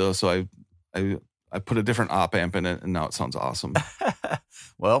shit though. So I put a different op amp in it, and now it sounds awesome.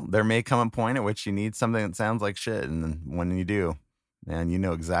 Well, there may come a point at which you need something that sounds like shit, and then when you do, man, you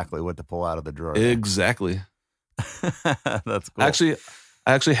know exactly what to pull out of the drawer. Exactly. That's cool. Actually,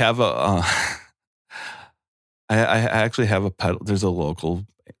 I actually have a. I actually have a pedal. There's a local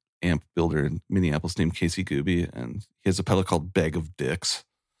amp builder in Minneapolis named Casey Gooby, and he has a pedal called Bag of Dicks.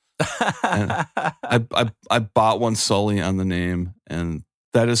 And I bought one solely on the name, and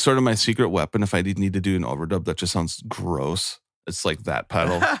that is sort of my secret weapon. If I need to do an overdub, that just sounds gross. It's like that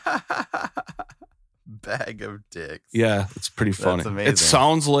pedal. Bag of Dicks. Yeah, it's pretty funny. That's amazing. It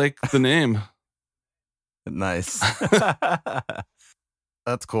sounds like the name. Nice.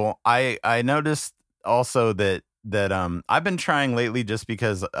 That's cool. I noticed also that I've been trying lately just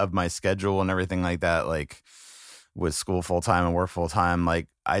because of my schedule and everything like that, like with school full time and work full time. Like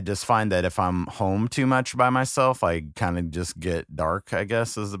I just find that if I'm home too much by myself, I kind of just get dark, I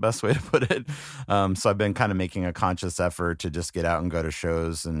guess is the best way to put it. So I've been kind of making a conscious effort to just get out and go to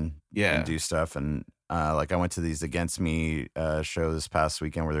shows and do stuff. And like I went to these Against Me show this past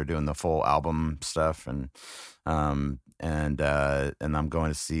weekend where they're doing the full album stuff. And and I'm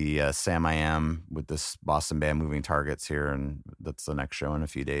going to see Sam I Am with this Boston band Moving Targets here, and that's the next show in a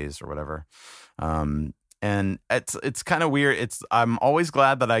few days or whatever. And it's kind of weird. I'm always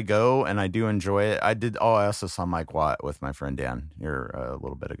glad that I go, and I do enjoy it. I also saw Mike Watt with my friend Dan here a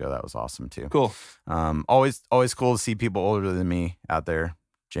little bit ago. That was awesome too. Cool. Always cool to see people older than me out there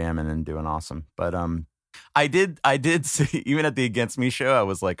jamming and doing awesome. But I did see, even at the Against Me show, I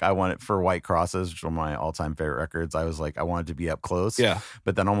was like, I want it for White Crosses, which are my all-time favorite records. I was like, I wanted to be up close. Yeah.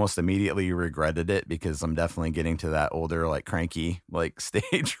 But then almost immediately regretted it because I'm definitely getting to that older, like cranky, like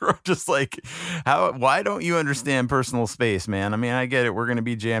stage where I'm just like, why don't you understand personal space, man? I mean, I get it. We're going to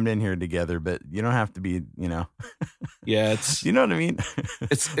be jammed in here together, but you don't have to be, Yeah. you know what I mean?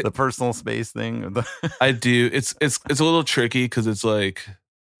 It's the personal space thing. I do. It's a little tricky because it's like,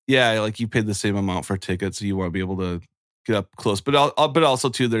 yeah, like you paid the same amount for tickets, so you want to be able to get up close. But also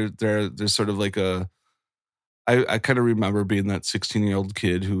too, there's sort of like I kind of remember being that 16-year-old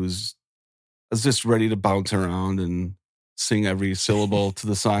kid who was just ready to bounce around and sing every syllable to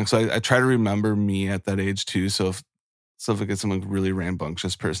the song. So I try to remember me at that age too. So if I get some like really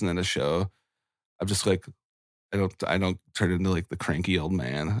rambunctious person at a show, I'm just like, I don't turn into like the cranky old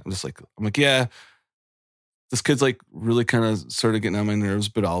man. I'm like, yeah. This kid's like really kind of sort of getting on my nerves,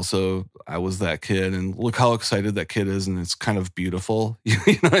 but also I was that kid, and look how excited that kid is, and it's kind of beautiful. You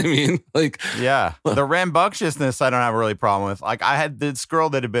know what I mean? Like, yeah, the rambunctiousness I don't have a really problem with. Like, I had this girl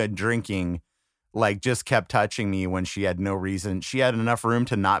that had been drinking, like just kept touching me when she had no reason. She had enough room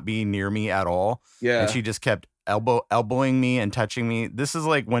to not be near me at all. Yeah, and she just kept elbowing me and touching me. This is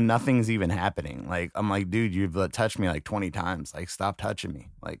like when nothing's even happening. Like, I'm like, dude, you've touched me like 20 times. Like, stop touching me.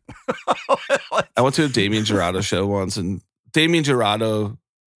 Like, I went to a Damien Jurado show once, and Damien Jurado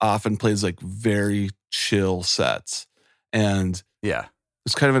often plays like very chill sets, and yeah,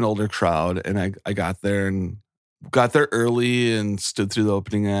 it's kind of an older crowd. And I got there early and stood through the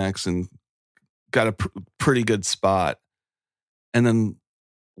opening acts and got a pretty good spot, and then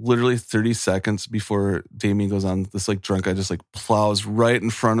literally 30 seconds before Damien goes on, this like drunk guy just like plows right in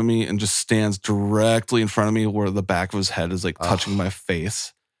front of me and just stands directly in front of me where the back of his head is like touching my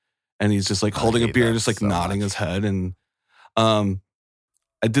face. And he's just like holding a beer, just like so nodding his head. And I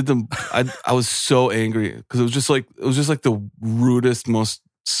was so angry because it was just like the rudest, most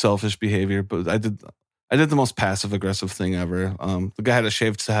selfish behavior. But I did the most passive aggressive thing ever. The guy had a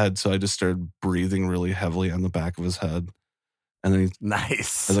shaved head, so I just started breathing really heavily on the back of his head. And then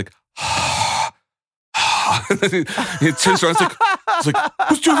nice. I was like, and then he turns around, it's like,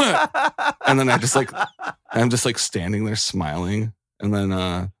 who's doing that? And then I'm just like standing there smiling. And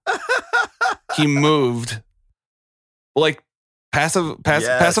then he moved, like passive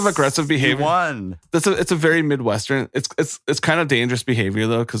aggressive behavior. He won. It's a very Midwestern. It's kind of dangerous behavior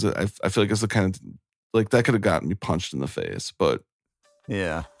though, because I feel like it's the kind of like that could have gotten me punched in the face. But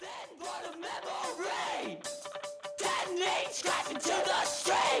yeah.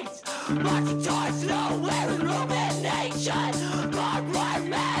 Marching towards nowhere in rumination, barbed wire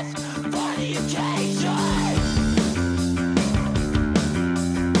mask for the occasion.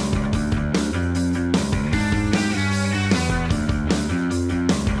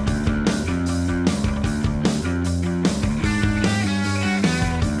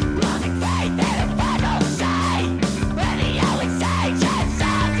 Running faith in a final say, in the early stages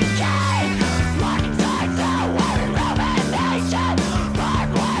of decay. Marching towards nowhere in rumination,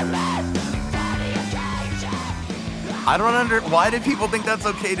 barbed wire mask for the occasion. I don't why do people think that's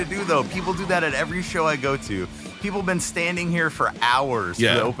okay to do though? People do that at every show I go to. People have been standing here for hours for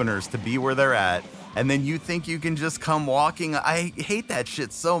the openers to be where they're at, and then you think you can just come walking. I hate that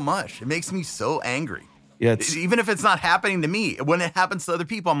shit so much. It makes me so angry. yeah, Even if it's not happening to me, when it happens to other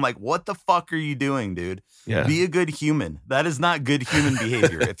people, I'm like, what the fuck are you doing, dude? Yeah. Be a good human. That is not good human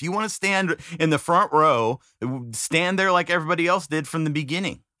behavior. If you want to stand in the front row, stand there like everybody else did from the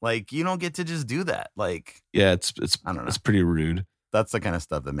beginning. Like, you don't get to just do that. Like, yeah, it's I don't know. It's pretty rude. That's the kind of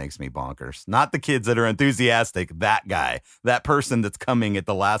stuff that makes me bonkers. Not the kids that are enthusiastic. That guy, that person that's coming at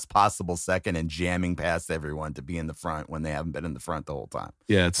the last possible second and jamming past everyone to be in the front when they haven't been in the front the whole time.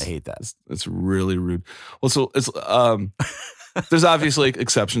 Yeah, I hate that. It's really rude. Well, so it's there's obviously like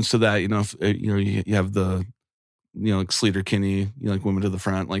exceptions to that. You know, if you have the like Sleater Kinney, like women to the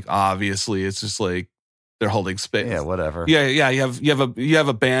front. Like obviously, it's just like they're holding space. Yeah, whatever. Yeah. You have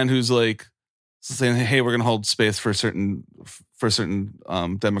a band who's like saying, "Hey, we're going to hold space for a certain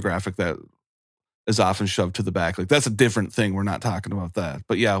demographic that is often shoved to the back." Like that's a different thing. We're not talking about that.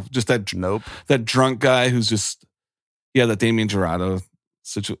 But yeah, just that that drunk guy who's just that Damien Jurado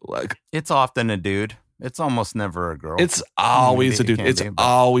like it's often a dude. It's almost never a girl. It's always a dude. It's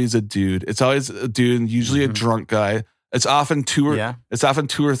always a dude. It's always a dude, and usually a drunk guy. It's often two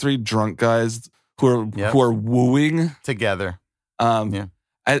or three drunk guys who are wooing together.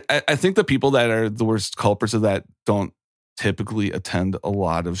 I think the people that are the worst culprits of that don't typically attend a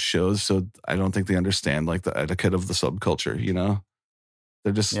lot of shows, so I don't think they understand like the etiquette of the subculture, you know?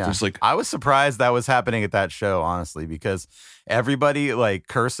 They're just like, I was surprised that was happening at that show, honestly, because everybody like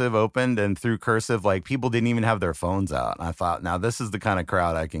Cursive opened, and through Cursive, like people didn't even have their phones out. And I thought, now this is the kind of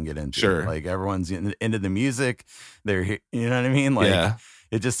crowd I can get into. Sure. Like everyone's into the music. They're, you know what I mean? Like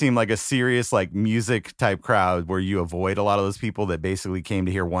it just seemed like a serious like music type crowd where you avoid a lot of those people that basically came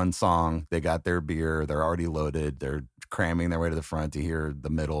to hear one song. They got their beer. They're already loaded. They're cramming their way to the front to hear The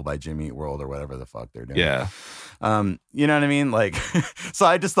Middle by Jimmy Eat World or whatever the fuck they're doing. Yeah. You know what I mean? Like, so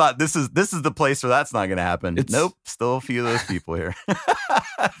I just thought this is the place where that's not going to happen. Nope. Still a few of those people here.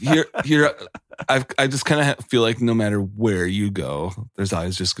 I just kind of feel like no matter where you go, there's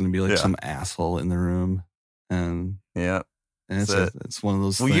always just going to be like some asshole in the room. And it's one of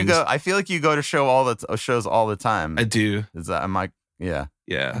those things. You go, I feel like you go to shows all the time. I do. Is that, I'm like, yeah.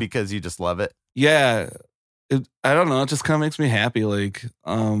 Because you just love it. Yeah. I don't know. It just kind of makes me happy. Like,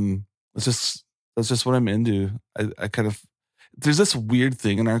 that's just what I'm into. I kind of, there's this weird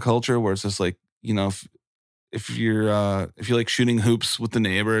thing in our culture where it's just like, you know, if you're like shooting hoops with the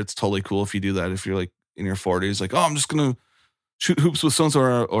neighbor, it's totally cool if you do that. If you're like in your 40s, like, oh, I'm just going to shoot hoops with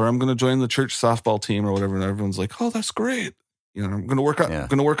so-and-so, or I'm going to join the church softball team or whatever. And everyone's like, oh, that's great. You know, I'm going to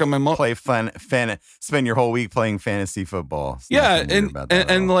work on my play spend your whole week playing fantasy football.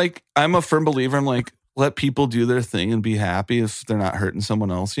 And like, I'm a firm believer. I'm like, let people do their thing and be happy if they're not hurting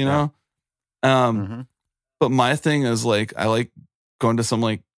someone else, you know? But my thing is like, I like going to some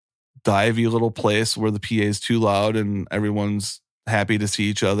like divey little place where the PA is too loud and everyone's happy to see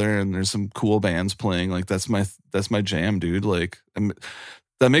each other and there's some cool bands playing. Like that's my jam, dude. Like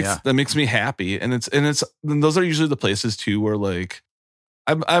that makes me happy. And those are usually the places too where like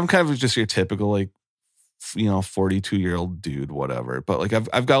I'm kind of just your typical like, you know, 42-year-old dude, whatever. But like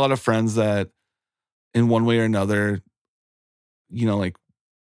I've got a lot of friends that in one way or another, you know, like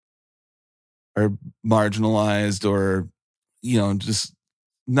are marginalized or, you know, just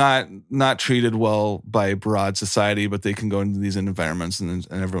not treated well by broad society, but they can go into these environments and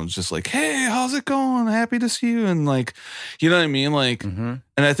everyone's just like, hey, how's it going? Happy to see you. And like, you know what I mean? Like, and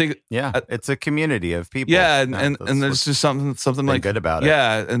I think, it's a community of people. Yeah. And there's just something like good about it.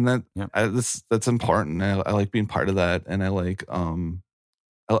 Yeah. And that's important. I like being part of that. And I like,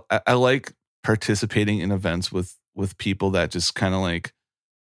 I like participating in events with people that just kind of like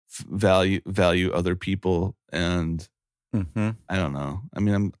value other people. And I don't know. I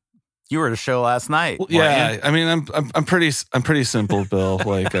mean, you were at a show last night. Well, yeah. I mean, I'm pretty simple, Bill.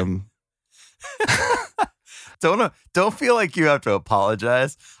 Like don't feel like you have to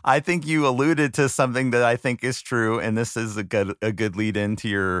apologize. I think you alluded to something that I think is true. And this is a good lead into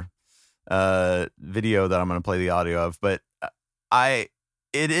your video that I'm going to play the audio of, but I'm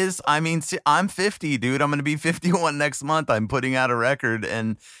 50, dude. I'm going to be 51 next month. I'm putting out a record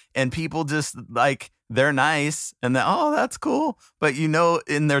and people just like, they're nice and that's cool. But you know,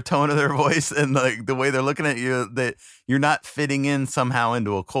 in their tone of their voice and like the way they're looking at you, that you're not fitting in somehow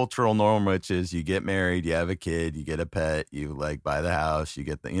into a cultural norm, which is you get married, you have a kid, you get a pet, you like buy the house, you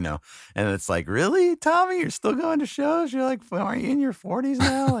get the, you know, and it's like, really, Tommy, you're still going to shows? You're like, aren't you in your 40s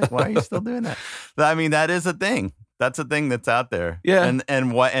now? Like, why are you still doing that? I mean, that is a thing. That's a thing that's out there. Yeah.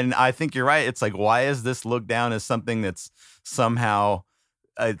 And I think you're right. It's like, why is this looked down as something that's somehow,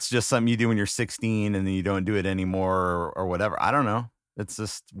 it's just something you do when you're 16 and then you don't do it anymore or whatever. I don't know. It's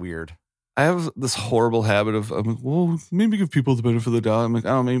just weird. I have this horrible habit of, I'm like, well, maybe give people the benefit of the doubt. I'm like, I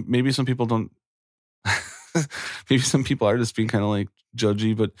don't know, maybe some people don't, maybe some people are just being kind of like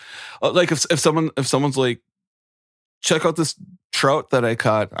judgy, but like if someone's like, check out this trout that I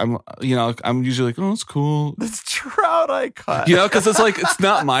caught. I'm usually like, oh, it's cool. This trout I caught. You know, because it's like, it's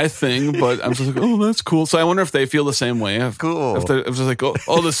not my thing, but I'm just like, oh, that's cool. So I wonder if they feel the same way. Cool. If it's just like,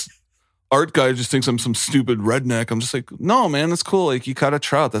 oh, this art guy just thinks I'm some stupid redneck. I'm just like, no, man, that's cool. Like you caught a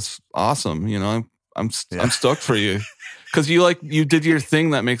trout. That's awesome. You know, I'm stoked for you. Because you did your thing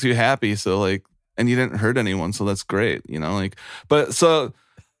that makes you happy. So like, and you didn't hurt anyone. So that's great. You know, like, but so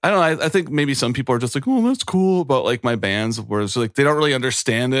I don't know. I think maybe some people are just like, oh, that's cool about like my bands, where it's like they don't really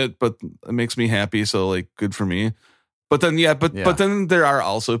understand it, but it makes me happy. So like, good for me. But then, but then there are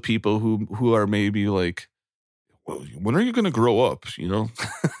also people who are maybe like, well, when are you going to grow up? You know?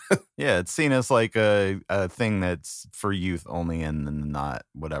 Yeah, it's seen as like a thing that's for youth only and not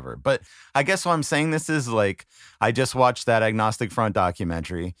whatever. But I guess why I'm saying this is like I just watched that Agnostic Front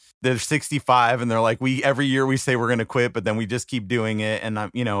documentary. They're 65 and they're like, every year we say we're gonna quit, but then we just keep doing it. And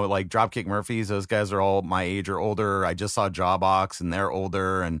I'm like Dropkick Murphys, those guys are all my age or older. I just saw Jawbox and they're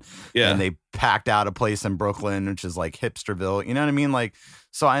older and they packed out a place in Brooklyn, which is like hipsterville. You know what I mean? Like,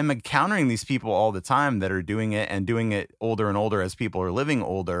 so I'm encountering these people all the time that are doing it and doing it older and older as people are living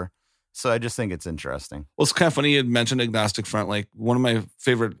older. So I just think it's interesting. Well, it's kind of funny you had mentioned Agnostic Front. Like one of my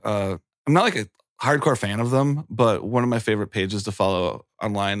favorite, I'm not like a hardcore fan of them, but one of my favorite pages to follow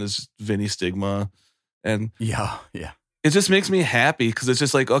online is Vinny Stigma. And yeah. It just makes me happy because it's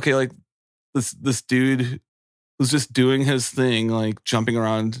just like, okay, like this dude who's just doing his thing, like jumping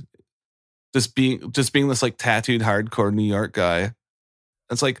around, just being this like tattooed hardcore New York guy.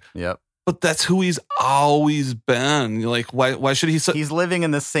 It's like, yep. But that's who he's always been. Like, why should he? He's living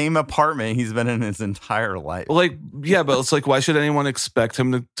in the same apartment he's been in his entire life. Like, yeah, but it's like, why should anyone expect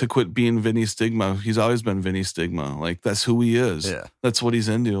him to quit being Vinny Stigma? He's always been Vinny Stigma. Like, that's who he is. Yeah. That's what he's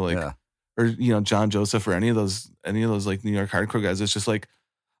into. Like, or John Joseph or any of those like New York hardcore guys. It's just like,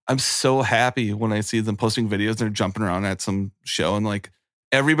 I'm so happy when I see them posting videos and they're jumping around at some show and like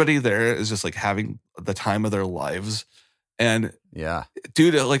everybody there is just like having the time of their lives. And yeah,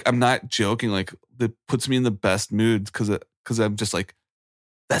 dude, like I'm not joking. Like that puts me in the best mood because I'm just like,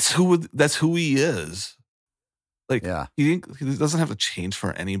 that's who he is. Like, he doesn't have to change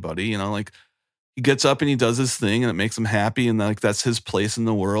for anybody. Like he gets up and he does his thing and it makes him happy and like that's his place in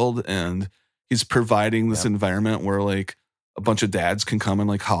the world. And he's providing this environment where like a bunch of dads can come and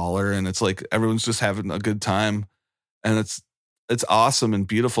like holler and it's like everyone's just having a good time and it's awesome and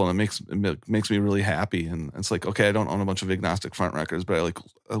beautiful and it makes me really happy. And it's like, okay, I don't own a bunch of Agnostic Front records, but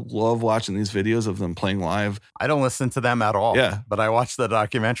I love watching these videos of them playing live. I don't listen to them at all. Yeah. But I watched the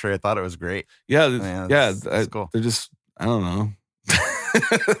documentary. I thought it was great. Yeah. That's cool. They're just, I don't know.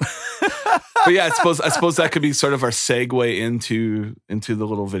 But yeah, I suppose that could be sort of our segue into the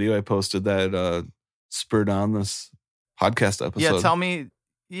little video I posted that spurred on this podcast episode. Yeah, tell me.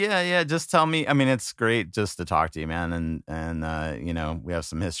 Yeah. Just tell me. I mean, it's great just to talk to you, man. And we have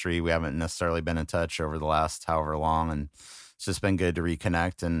some history. We haven't necessarily been in touch over the last however long, and it's just been good to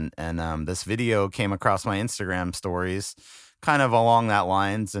reconnect. And this video came across my Instagram stories, kind of along that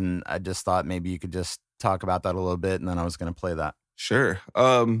lines, and I just thought maybe you could just talk about that a little bit, and then I was going to play that. Sure.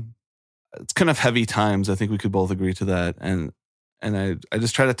 It's kind of heavy times. I think we could both agree to that. And I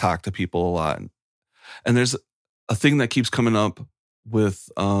just try to talk to people a lot. And there's a thing that keeps coming up with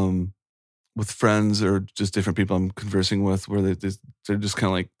friends or just different people I'm conversing with where they're just kind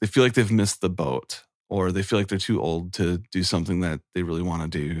of like, they feel like they've missed the boat or they feel like they're too old to do something that they really want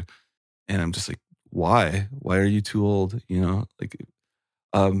to do. And I'm just like, why are you too old? Like,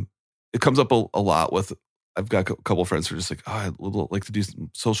 it comes up a lot with, I've got a couple of friends who are just like, oh, I would like to do some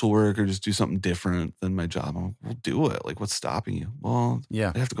social work or just do something different than my job. I'm like, well, do it. Like, what's stopping you? Well,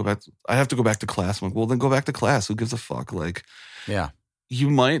 yeah, I have to go back to class. I'm like, well, then go back to class. Who gives a fuck? Like, yeah, you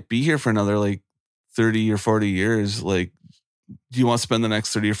might be here for another like 30 or 40 years. Like, do you want to spend the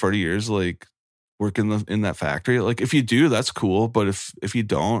next 30 or 40 years like working in that factory? Like, if you do, that's cool. But if you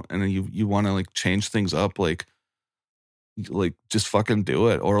don't and you want to like change things up, like just fucking do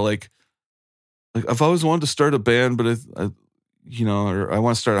it. Or like I've always wanted to start a band, but or I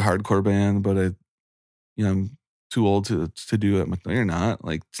want to start a hardcore band, but I'm too old to do it. I'm like, no, you're not.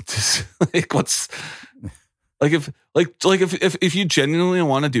 Like, just, like what's like if you genuinely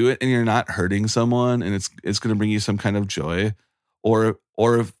want to do it and you're not hurting someone and it's going to bring you some kind of joy, or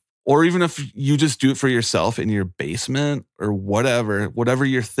even if you just do it for yourself in your basement or whatever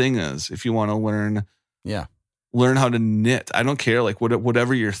your thing is, if you want to learn how to knit, I don't care. Like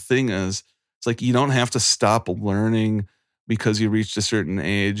whatever your thing is. It's like you don't have to stop learning because you reached a certain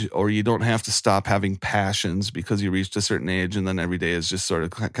age, or you don't have to stop having passions because you reached a certain age and then every day is just sort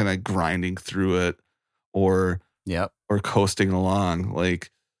of kind of grinding through it or coasting along. Like,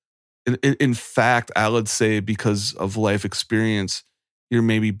 in fact, I would say because of life experience, you're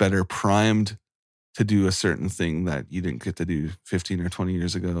maybe better primed to do a certain thing that you didn't get to do 15 or 20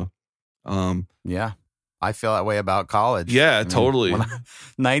 years ago. Yeah. I feel that way about college. Yeah, totally.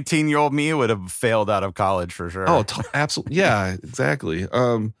 19-year-old me would have failed out of college for sure. Oh, absolutely. Yeah, exactly.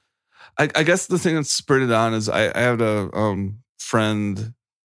 I guess the thing that spurred it on is I had a friend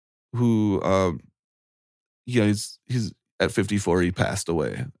who, he's at 54. He passed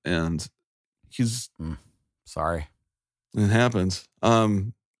away, and he's sorry. It happens.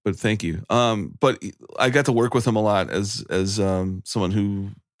 But thank you. But I got to work with him a lot as someone who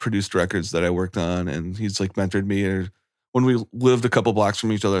produced records that I worked on, and he's like mentored me, or when we lived a couple blocks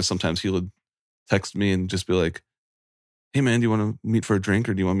from each other, sometimes he would text me and just be like, "Hey man, do you want to meet for a drink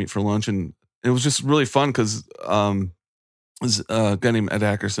or do you want to meet for lunch?" And it was just really fun because there's a guy named Ed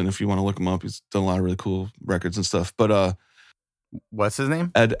Ackerson. If you want to look him up, he's done a lot of really cool records and stuff. But What's his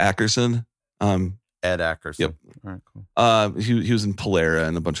name? Ed Ackerson. Ed Ackerson. Yep. All right, cool. He was in Polera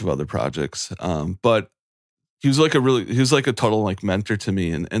and a bunch of other projects. But he was like a total like mentor to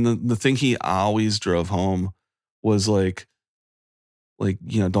me. And the thing he always drove home was like,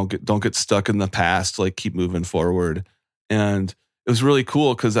 don't get stuck in the past, like keep moving forward. And it was really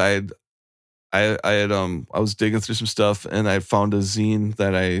cool because I was digging through some stuff and I found a zine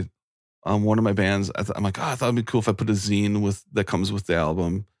that one of my bands, I'm like, I thought it'd be cool if I put a zine that comes with the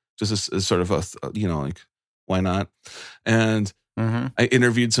album, just as sort of like, why not? And I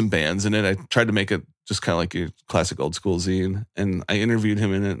interviewed some bands in it. I tried to make it just kind of like a classic old school zine. And I interviewed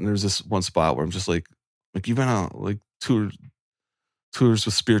him in it. And there's this one spot where I'm just like you've been out like tours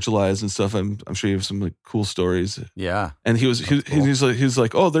with Spiritualized and stuff. I'm sure you have some like cool stories. Yeah. And he was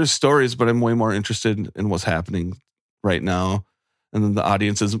like, oh, there's stories, but I'm way more interested in what's happening right now. And then the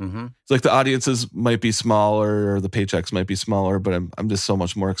audiences, it's like the audiences might be smaller or the paychecks might be smaller, but I'm just so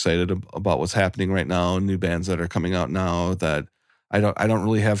much more excited about what's happening right now and new bands that are coming out now that I don't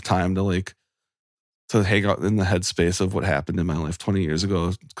really have time to hang out in the headspace of what happened in my life 20 years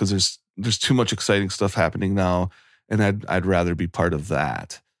ago because there's too much exciting stuff happening now, and I'd rather be part of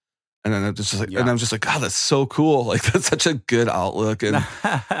that. And then and I'm just like, God, that's so cool. Like that's such a good outlook. And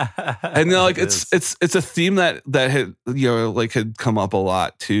like it's a theme that had, like had come up a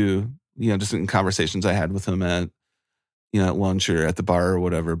lot too, just in conversations I had with him at lunch or at the bar or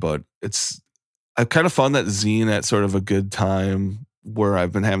whatever. But I've kind of found that zine at sort of a good time where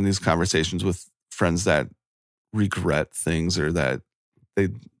I've been having these conversations with friends that regret things or that they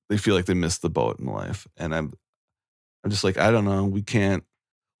feel like they missed the boat in life. And I'm just like, I don't know, we can't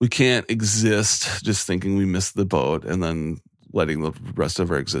exist just thinking we missed the boat and then letting the rest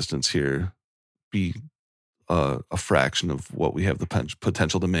of our existence here be a fraction of what we have the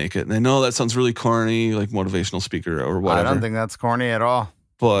potential to make it. And I know that sounds really corny, like motivational speaker or whatever. I don't think that's corny at all.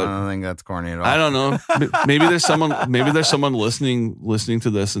 But I don't think that's corny at all. I don't know. Maybe there's someone listening to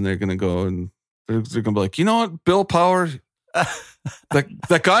this and they're going to go and they're going to be like, you know what, Bill Power,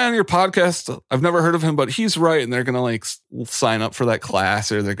 that guy on your podcast, I've never heard of him, but he's right. And they're going to like sign up for that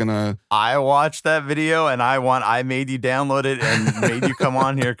class or they're going to. I watched that video and I made you download it and made you come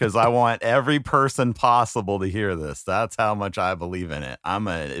on here because I want every person possible to hear this. That's how much I believe in it. I'm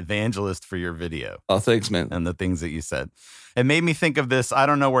an evangelist for your video. Oh, thanks, man. And the things that you said. It made me think of this. I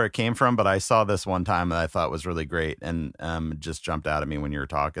don't know where it came from, but I saw this one time that I thought was really great and just jumped out at me when you were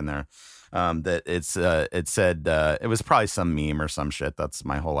talking there. That it said it was probably some meme or some shit. That's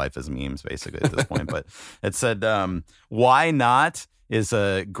my whole life is memes basically at this point. But it said, "Why not?" is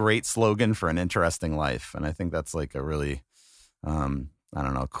a great slogan for an interesting life, and I think that's like a really, I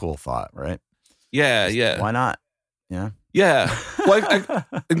don't know, cool thought, right? Yeah, yeah. Why not? Yeah. Yeah. Well,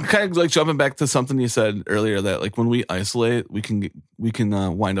 I'm kind of like jumping back to something you said earlier that like when we isolate, we can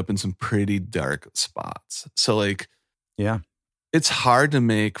wind up in some pretty dark spots. So like, yeah, it's hard to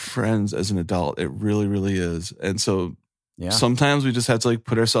make friends as an adult. It really, really is. And so sometimes we just have to like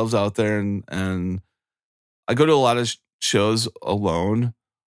put ourselves out there and I go to a lot of shows alone.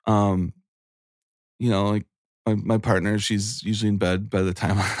 Like my partner, she's usually in bed by the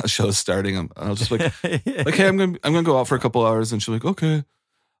time a show's starting. I'll just like, hey, I'm gonna go out for a couple hours, and she's like, okay.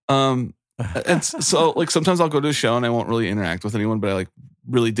 And so like sometimes I'll go to a show and I won't really interact with anyone, but I like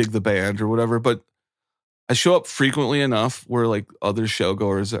really dig the band or whatever. But I show up frequently enough where like other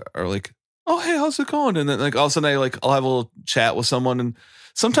showgoers are like, oh hey, how's it going? And then like all of a sudden I'll have a little chat with someone, and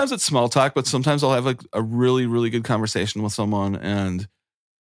sometimes it's small talk, but sometimes I'll have like a really, really good conversation with someone, and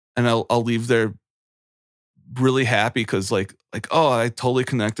I'll leave there really happy because like oh, I totally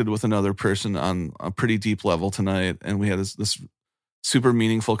connected with another person on a pretty deep level tonight, and we had this super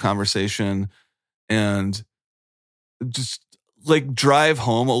meaningful conversation, and just like drive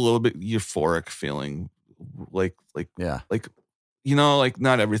home a little bit euphoric feeling, like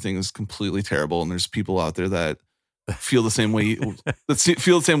not everything is completely terrible, and there's people out there that feel the same way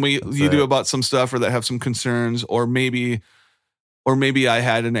you do about some stuff, or that have some concerns, or maybe I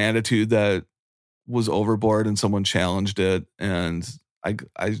had an attitude that was overboard and someone challenged it, and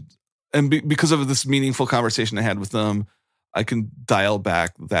because of this meaningful conversation I had with them, I can dial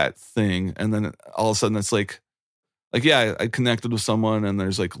back that thing, and then all of a sudden it's like yeah, I connected with someone, and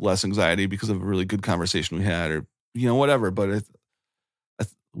there's like less anxiety because of a really good conversation we had, or whatever. But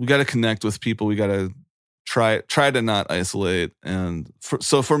we got to connect with people. We got to try to not isolate. And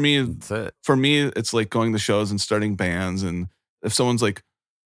for me, That's it. it's like going to shows and starting bands. And if someone's like,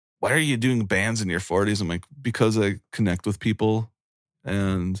 why are you doing bands in your 40s? I'm like, because I connect with people,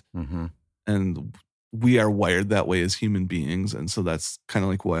 and we are wired that way as human beings. And so that's kind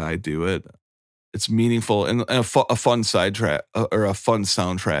of like why I do it. It's meaningful, and a fun sidetrack or a fun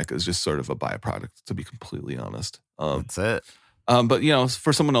soundtrack is just sort of a byproduct, to be completely honest. That's it. But you know,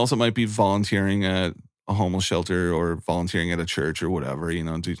 for someone else, it might be volunteering at a homeless shelter or volunteering at a church or whatever. You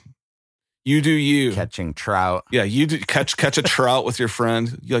know, do you Catching trout? Yeah, you do catch a trout with your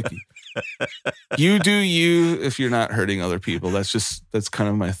friend. You do you if you're not hurting other people. That's kind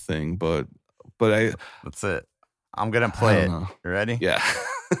of my thing. But That's it. I'm gonna play it. Know. You ready? Yeah.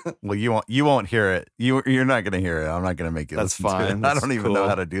 Well, you won't hear it. You're not gonna hear it. I'm not gonna make you. That's listen to fine. it. That's I don't even know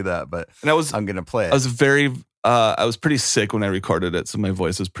how to do that, but I'm gonna play it. I was pretty sick when I recorded it, so my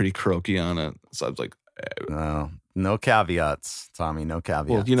voice was pretty croaky on it. So I was like, no caveats, Tommy. No caveats.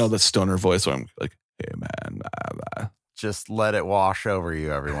 well, you know, the stoner voice where I'm like, hey man, just let it wash over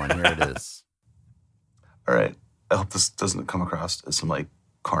you, everyone. Here it is. All right. I hope this doesn't come across as some like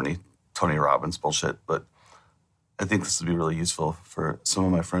corny Tony Robbins bullshit, but I think this would be really useful for some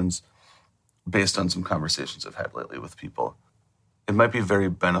of my friends based on some conversations I've had lately with people. It might be very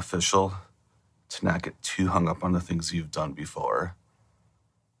beneficial to not get too hung up on the things you've done before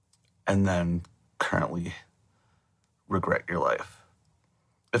and then currently regret your life.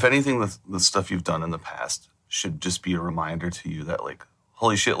 If anything, the stuff you've done in the past should just be a reminder to you that, like,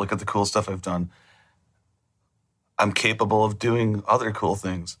 holy shit, look at the cool stuff I've done. I'm capable of doing other cool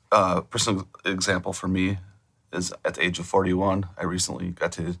things. Personal example for me is at the age of 41, I recently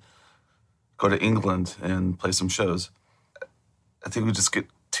got to go to England and play some shows. I think we just get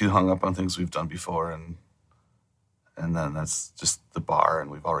too hung up on things we've done before, and then that's just the bar, and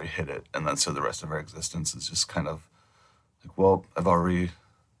we've already hit it. And then so the rest of our existence is just kind of like, well, I've already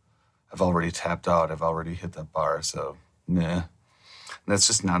tapped out. I've already hit that bar, so nah. And that's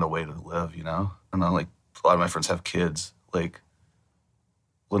just not a way to live, you know? And then, like, a lot of my friends have kids. Like,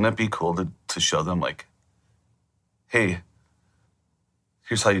 wouldn't it be cool to show them, like, hey,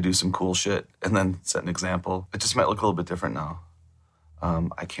 here's how you do some cool shit, and then set an example? It just might look a little bit different now.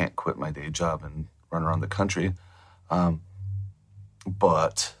 I can't quit my day job and run around the country,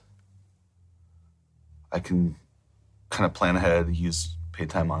 but I can kind of plan ahead, use paid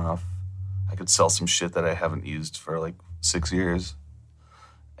time off. I could sell some shit that I haven't used for like 6 years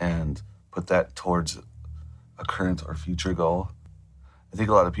and put that towards a current or future goal. I think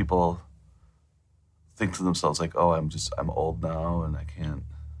a lot of people think to themselves like, oh, I'm old now and I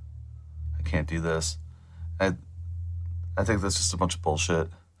can't do this. I think that's just a bunch of bullshit.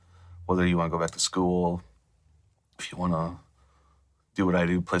 Whether you want to go back to school, if you want to do what I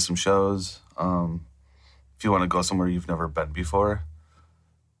do, play some shows, if you want to go somewhere you've never been before,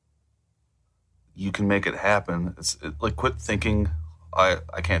 you can make it happen. Like, quit thinking I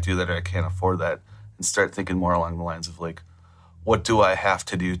can't do that or I can't afford that, and start thinking more along the lines of like, what do I have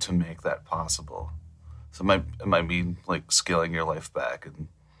to do to make that possible? So it might mean like scaling your life back and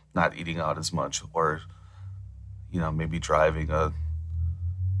not eating out as much, or, you know, maybe driving a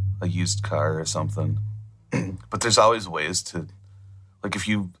used car or something. But there's always ways to, like, if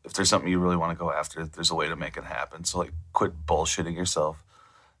there's something you really want to go after, there's a way to make it happen. So, like, quit bullshitting yourself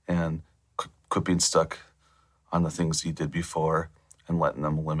and quit being stuck on the things you did before and letting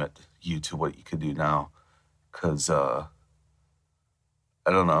them limit you to what you could do now. Because, I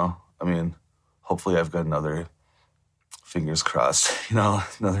don't know. I mean, hopefully I've got another, fingers crossed, you know,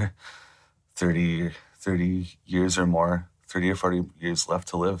 another 30 years or more, 30 or 40 years left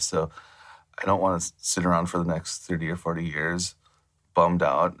to live. So I don't want to sit around for the next 30 or 40 years bummed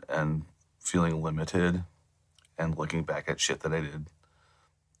out and feeling limited and looking back at shit that I did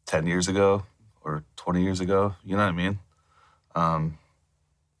 10 years ago or 20 years ago. You know what I mean?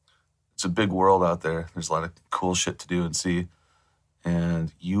 It's a big world out there. There's a lot of cool shit to do and see.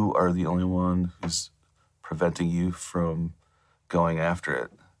 And you are the only one who's preventing you from going after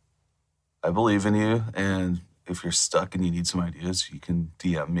it. I believe in you, and if you're stuck and you need some ideas, you can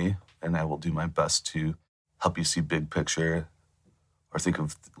DM me, and I will do my best to help you see big picture or think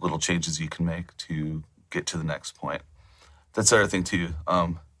of little changes you can make to get to the next point. That's the other thing, too.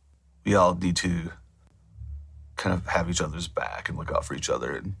 We all need to kind of have each other's back and look out for each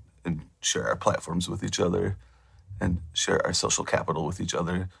other and share our platforms with each other and share our social capital with each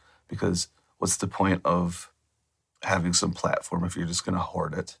other, because what's the point of having some platform if you're just going to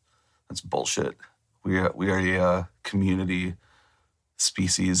hoard it? That's bullshit. We are a community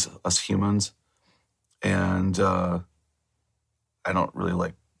species, us humans, and I don't really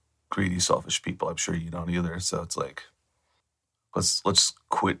like greedy, selfish people. I'm sure you don't either. So it's like, let's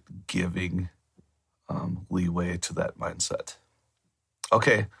quit giving leeway to that mindset.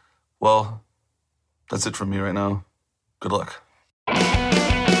 Okay, well, that's it from me right now. Good luck.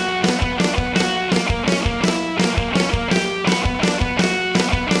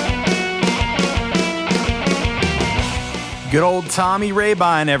 Good old Tommy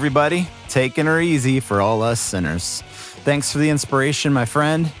Rehbein, everybody. Taking her easy for all us sinners. Thanks for the inspiration, my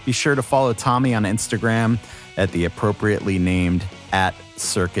friend. Be sure to follow Tommy on Instagram at the appropriately named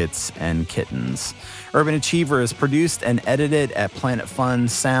 @Circuits and Kittens. Urban Achiever is produced and edited at Planet Fun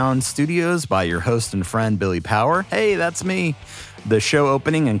Sound Studios by your host and friend, Billy Power. Hey, that's me. The show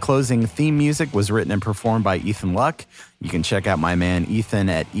opening and closing theme music was written and performed by Ethan Luck. You can check out my man Ethan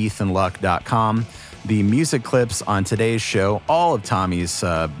at ethanluck.com. The music clips on today's show, all of Tommy's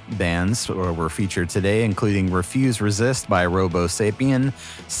bands were featured today, including Refuse Resist by Robo Sapien,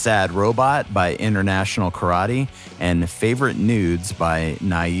 Sad Robot by International Karate, and Favorite Nudes by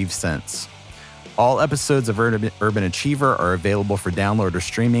Naive Sense. All episodes of Urban Achiever are available for download or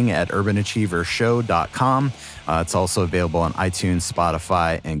streaming at urbanachievershow.com. It's also available on iTunes,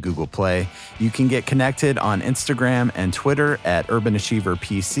 Spotify, and Google Play. You can get connected on Instagram and Twitter at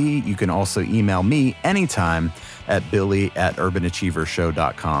UrbanAchieverPC. You can also email me anytime at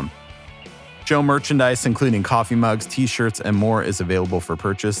billy@urbanachievershow.com. Show merchandise, including coffee mugs, t-shirts, and more, is available for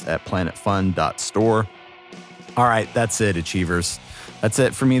purchase at planetfun.store. All right, that's it, Achievers. That's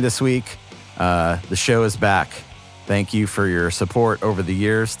it for me this week. The show is back. Thank you for your support over the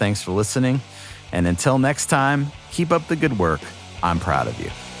years. Thanks for listening. And until next time, keep up the good work. I'm proud of you.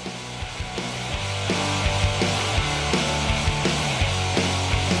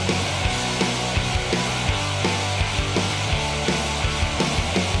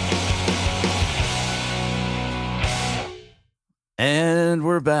 And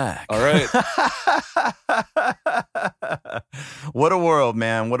we're back. All right. What a world,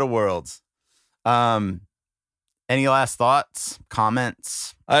 man. What a world. Any last thoughts,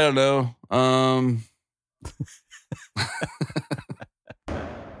 comments? I don't know.